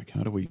back?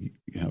 How do we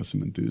have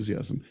some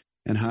enthusiasm?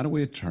 And how do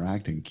we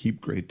attract and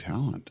keep great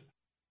talent?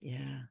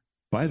 Yeah.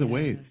 By the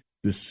way,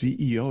 the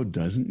CEO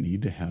doesn't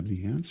need to have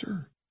the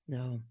answer.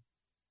 No.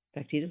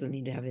 In fact, he doesn't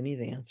need to have any of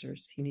the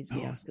answers. He needs to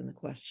be asking the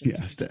questions. He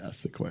has to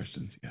ask the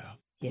questions. Yeah.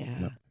 Yeah.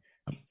 Yep.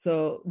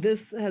 So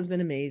this has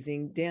been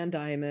amazing. Dan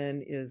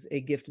Diamond is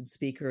a gifted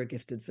speaker, a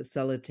gifted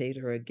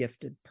facilitator, a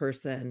gifted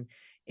person.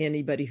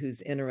 Anybody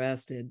who's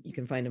interested, you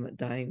can find him at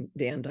Dan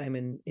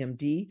Diamond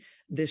MD.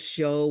 This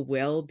show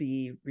will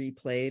be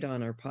replayed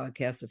on our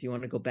podcast. If you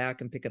want to go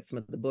back and pick up some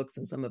of the books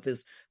and some of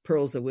his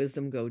pearls of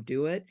wisdom, go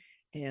do it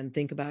and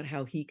think about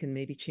how he can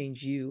maybe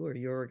change you or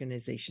your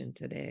organization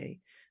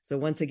today. So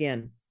once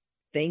again,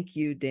 thank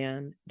you,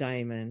 Dan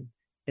Diamond.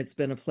 It's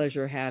been a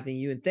pleasure having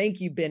you. And thank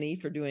you, Benny,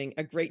 for doing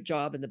a great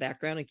job in the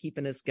background and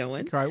keeping us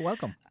going. All right,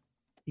 welcome.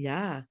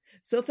 Yeah.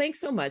 So thanks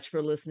so much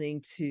for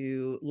listening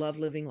to Love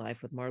Living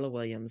Life with Marla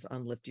Williams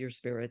on Lift Your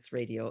Spirits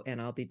Radio.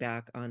 And I'll be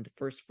back on the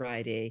first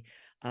Friday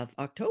of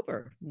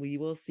October. We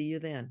will see you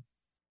then.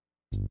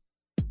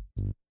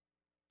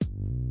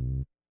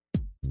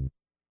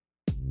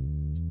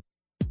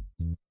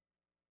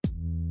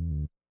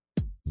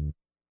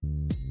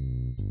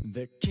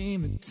 There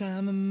came a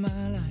time in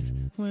my life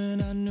when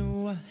I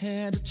knew I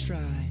had to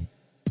try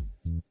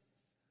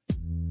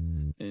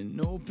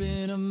and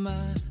open up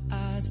my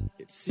eyes.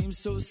 It seems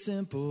so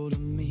simple to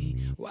me.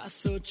 Why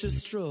such a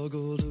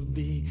struggle to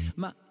be?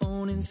 My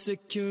own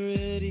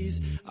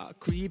insecurities are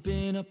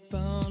creeping up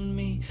on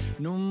me.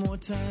 No more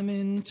time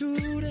in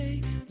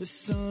today. The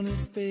sun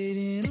is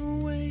fading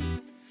away,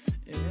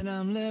 and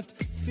I'm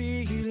left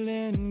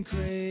feeling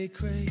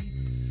cray-cray.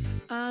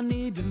 I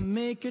need to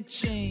make a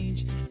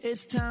change.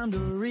 It's time to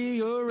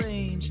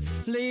rearrange.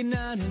 Late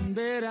night in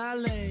bed I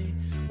lay.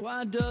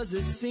 Why does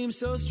it seem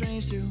so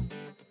strange to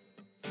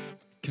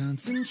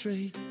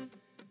concentrate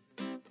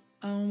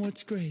on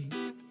what's great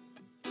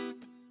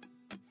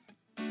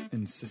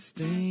and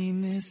sustain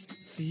this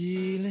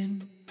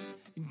feeling?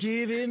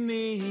 Give it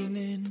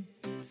meaning.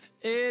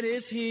 It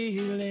is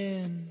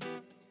healing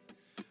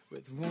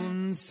with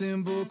one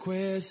simple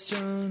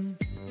question.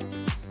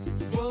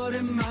 What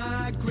am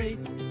I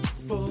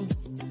grateful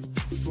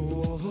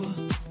for?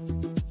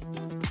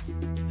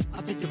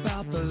 I think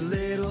about the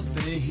little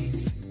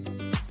things.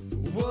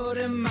 What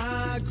am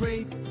I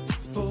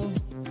grateful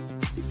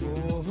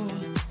for?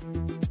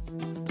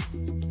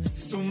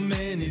 So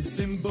many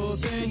simple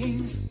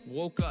things.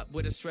 Woke up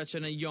with a stretch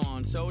and a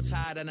yawn. So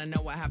tired and I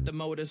know I have to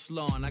mow this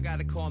lawn. I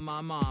gotta call my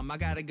mom. I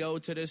gotta go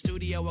to the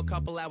studio a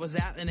couple hours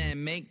out and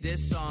then make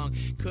this song.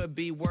 Could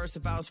be worse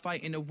if I was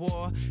fighting a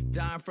war.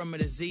 Dying from a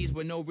disease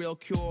with no real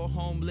cure.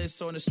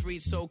 Homeless on the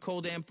streets so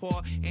cold and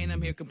poor. And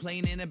I'm here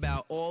complaining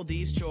about all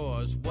these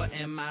chores. What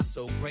am I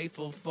so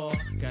grateful for?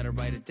 Gotta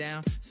write it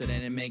down so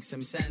then it makes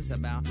some sense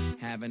about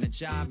having a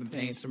job and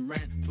paying some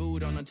rent.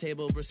 Food on the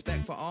table,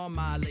 respect for all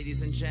my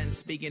ladies and gents.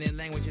 Speaking in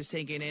languages,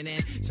 taking it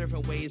in.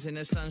 Surfing waves in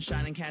the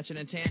sunshine and catching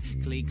a tan.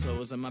 Clean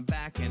clothes on my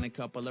back and a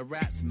couple of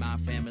rats. My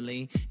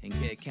family and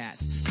Kit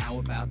Kats. How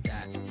about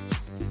that?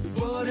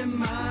 What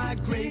am I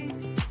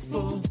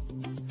grateful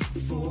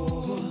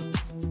for?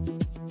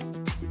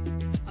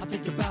 I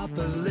think about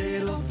the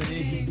little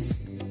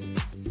things.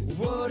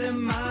 What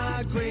am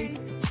I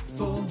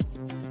grateful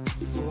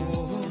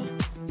for?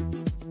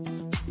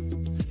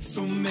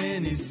 So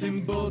many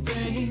simple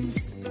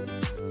things.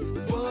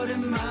 What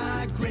am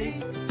I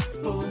grateful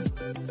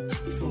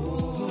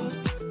for?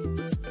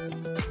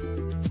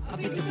 I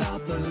think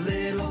about the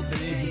little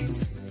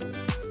things.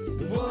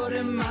 What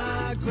am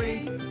I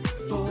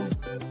grateful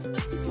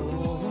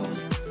for?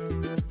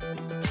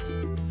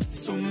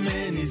 So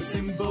many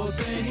simple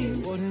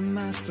things. What am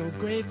I so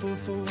grateful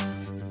for?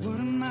 What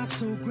am I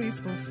so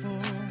grateful for?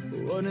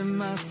 What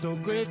am I so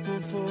grateful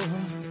for?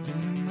 What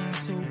am I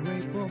so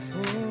grateful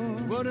for?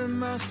 What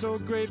am I so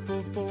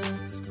grateful for?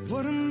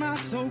 What am I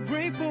so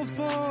grateful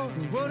for?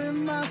 What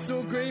am I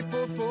so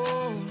grateful for?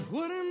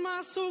 What am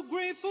I so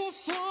grateful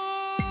for?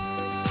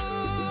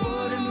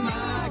 What am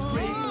I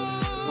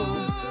grateful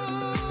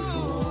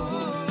for?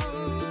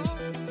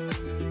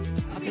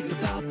 I think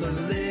about the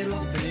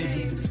little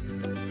things.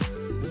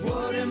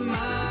 What am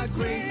I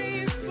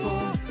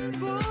grateful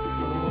for?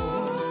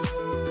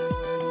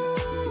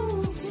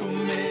 So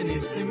many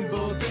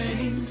simple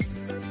things.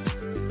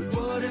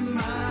 What am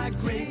I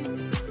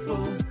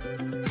grateful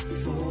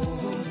for?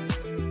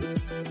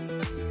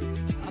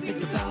 I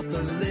think about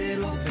the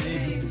little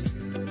things.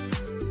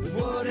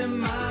 What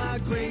am I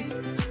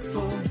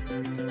grateful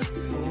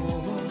for?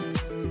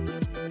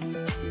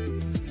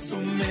 So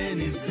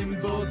many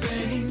simple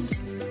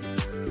things.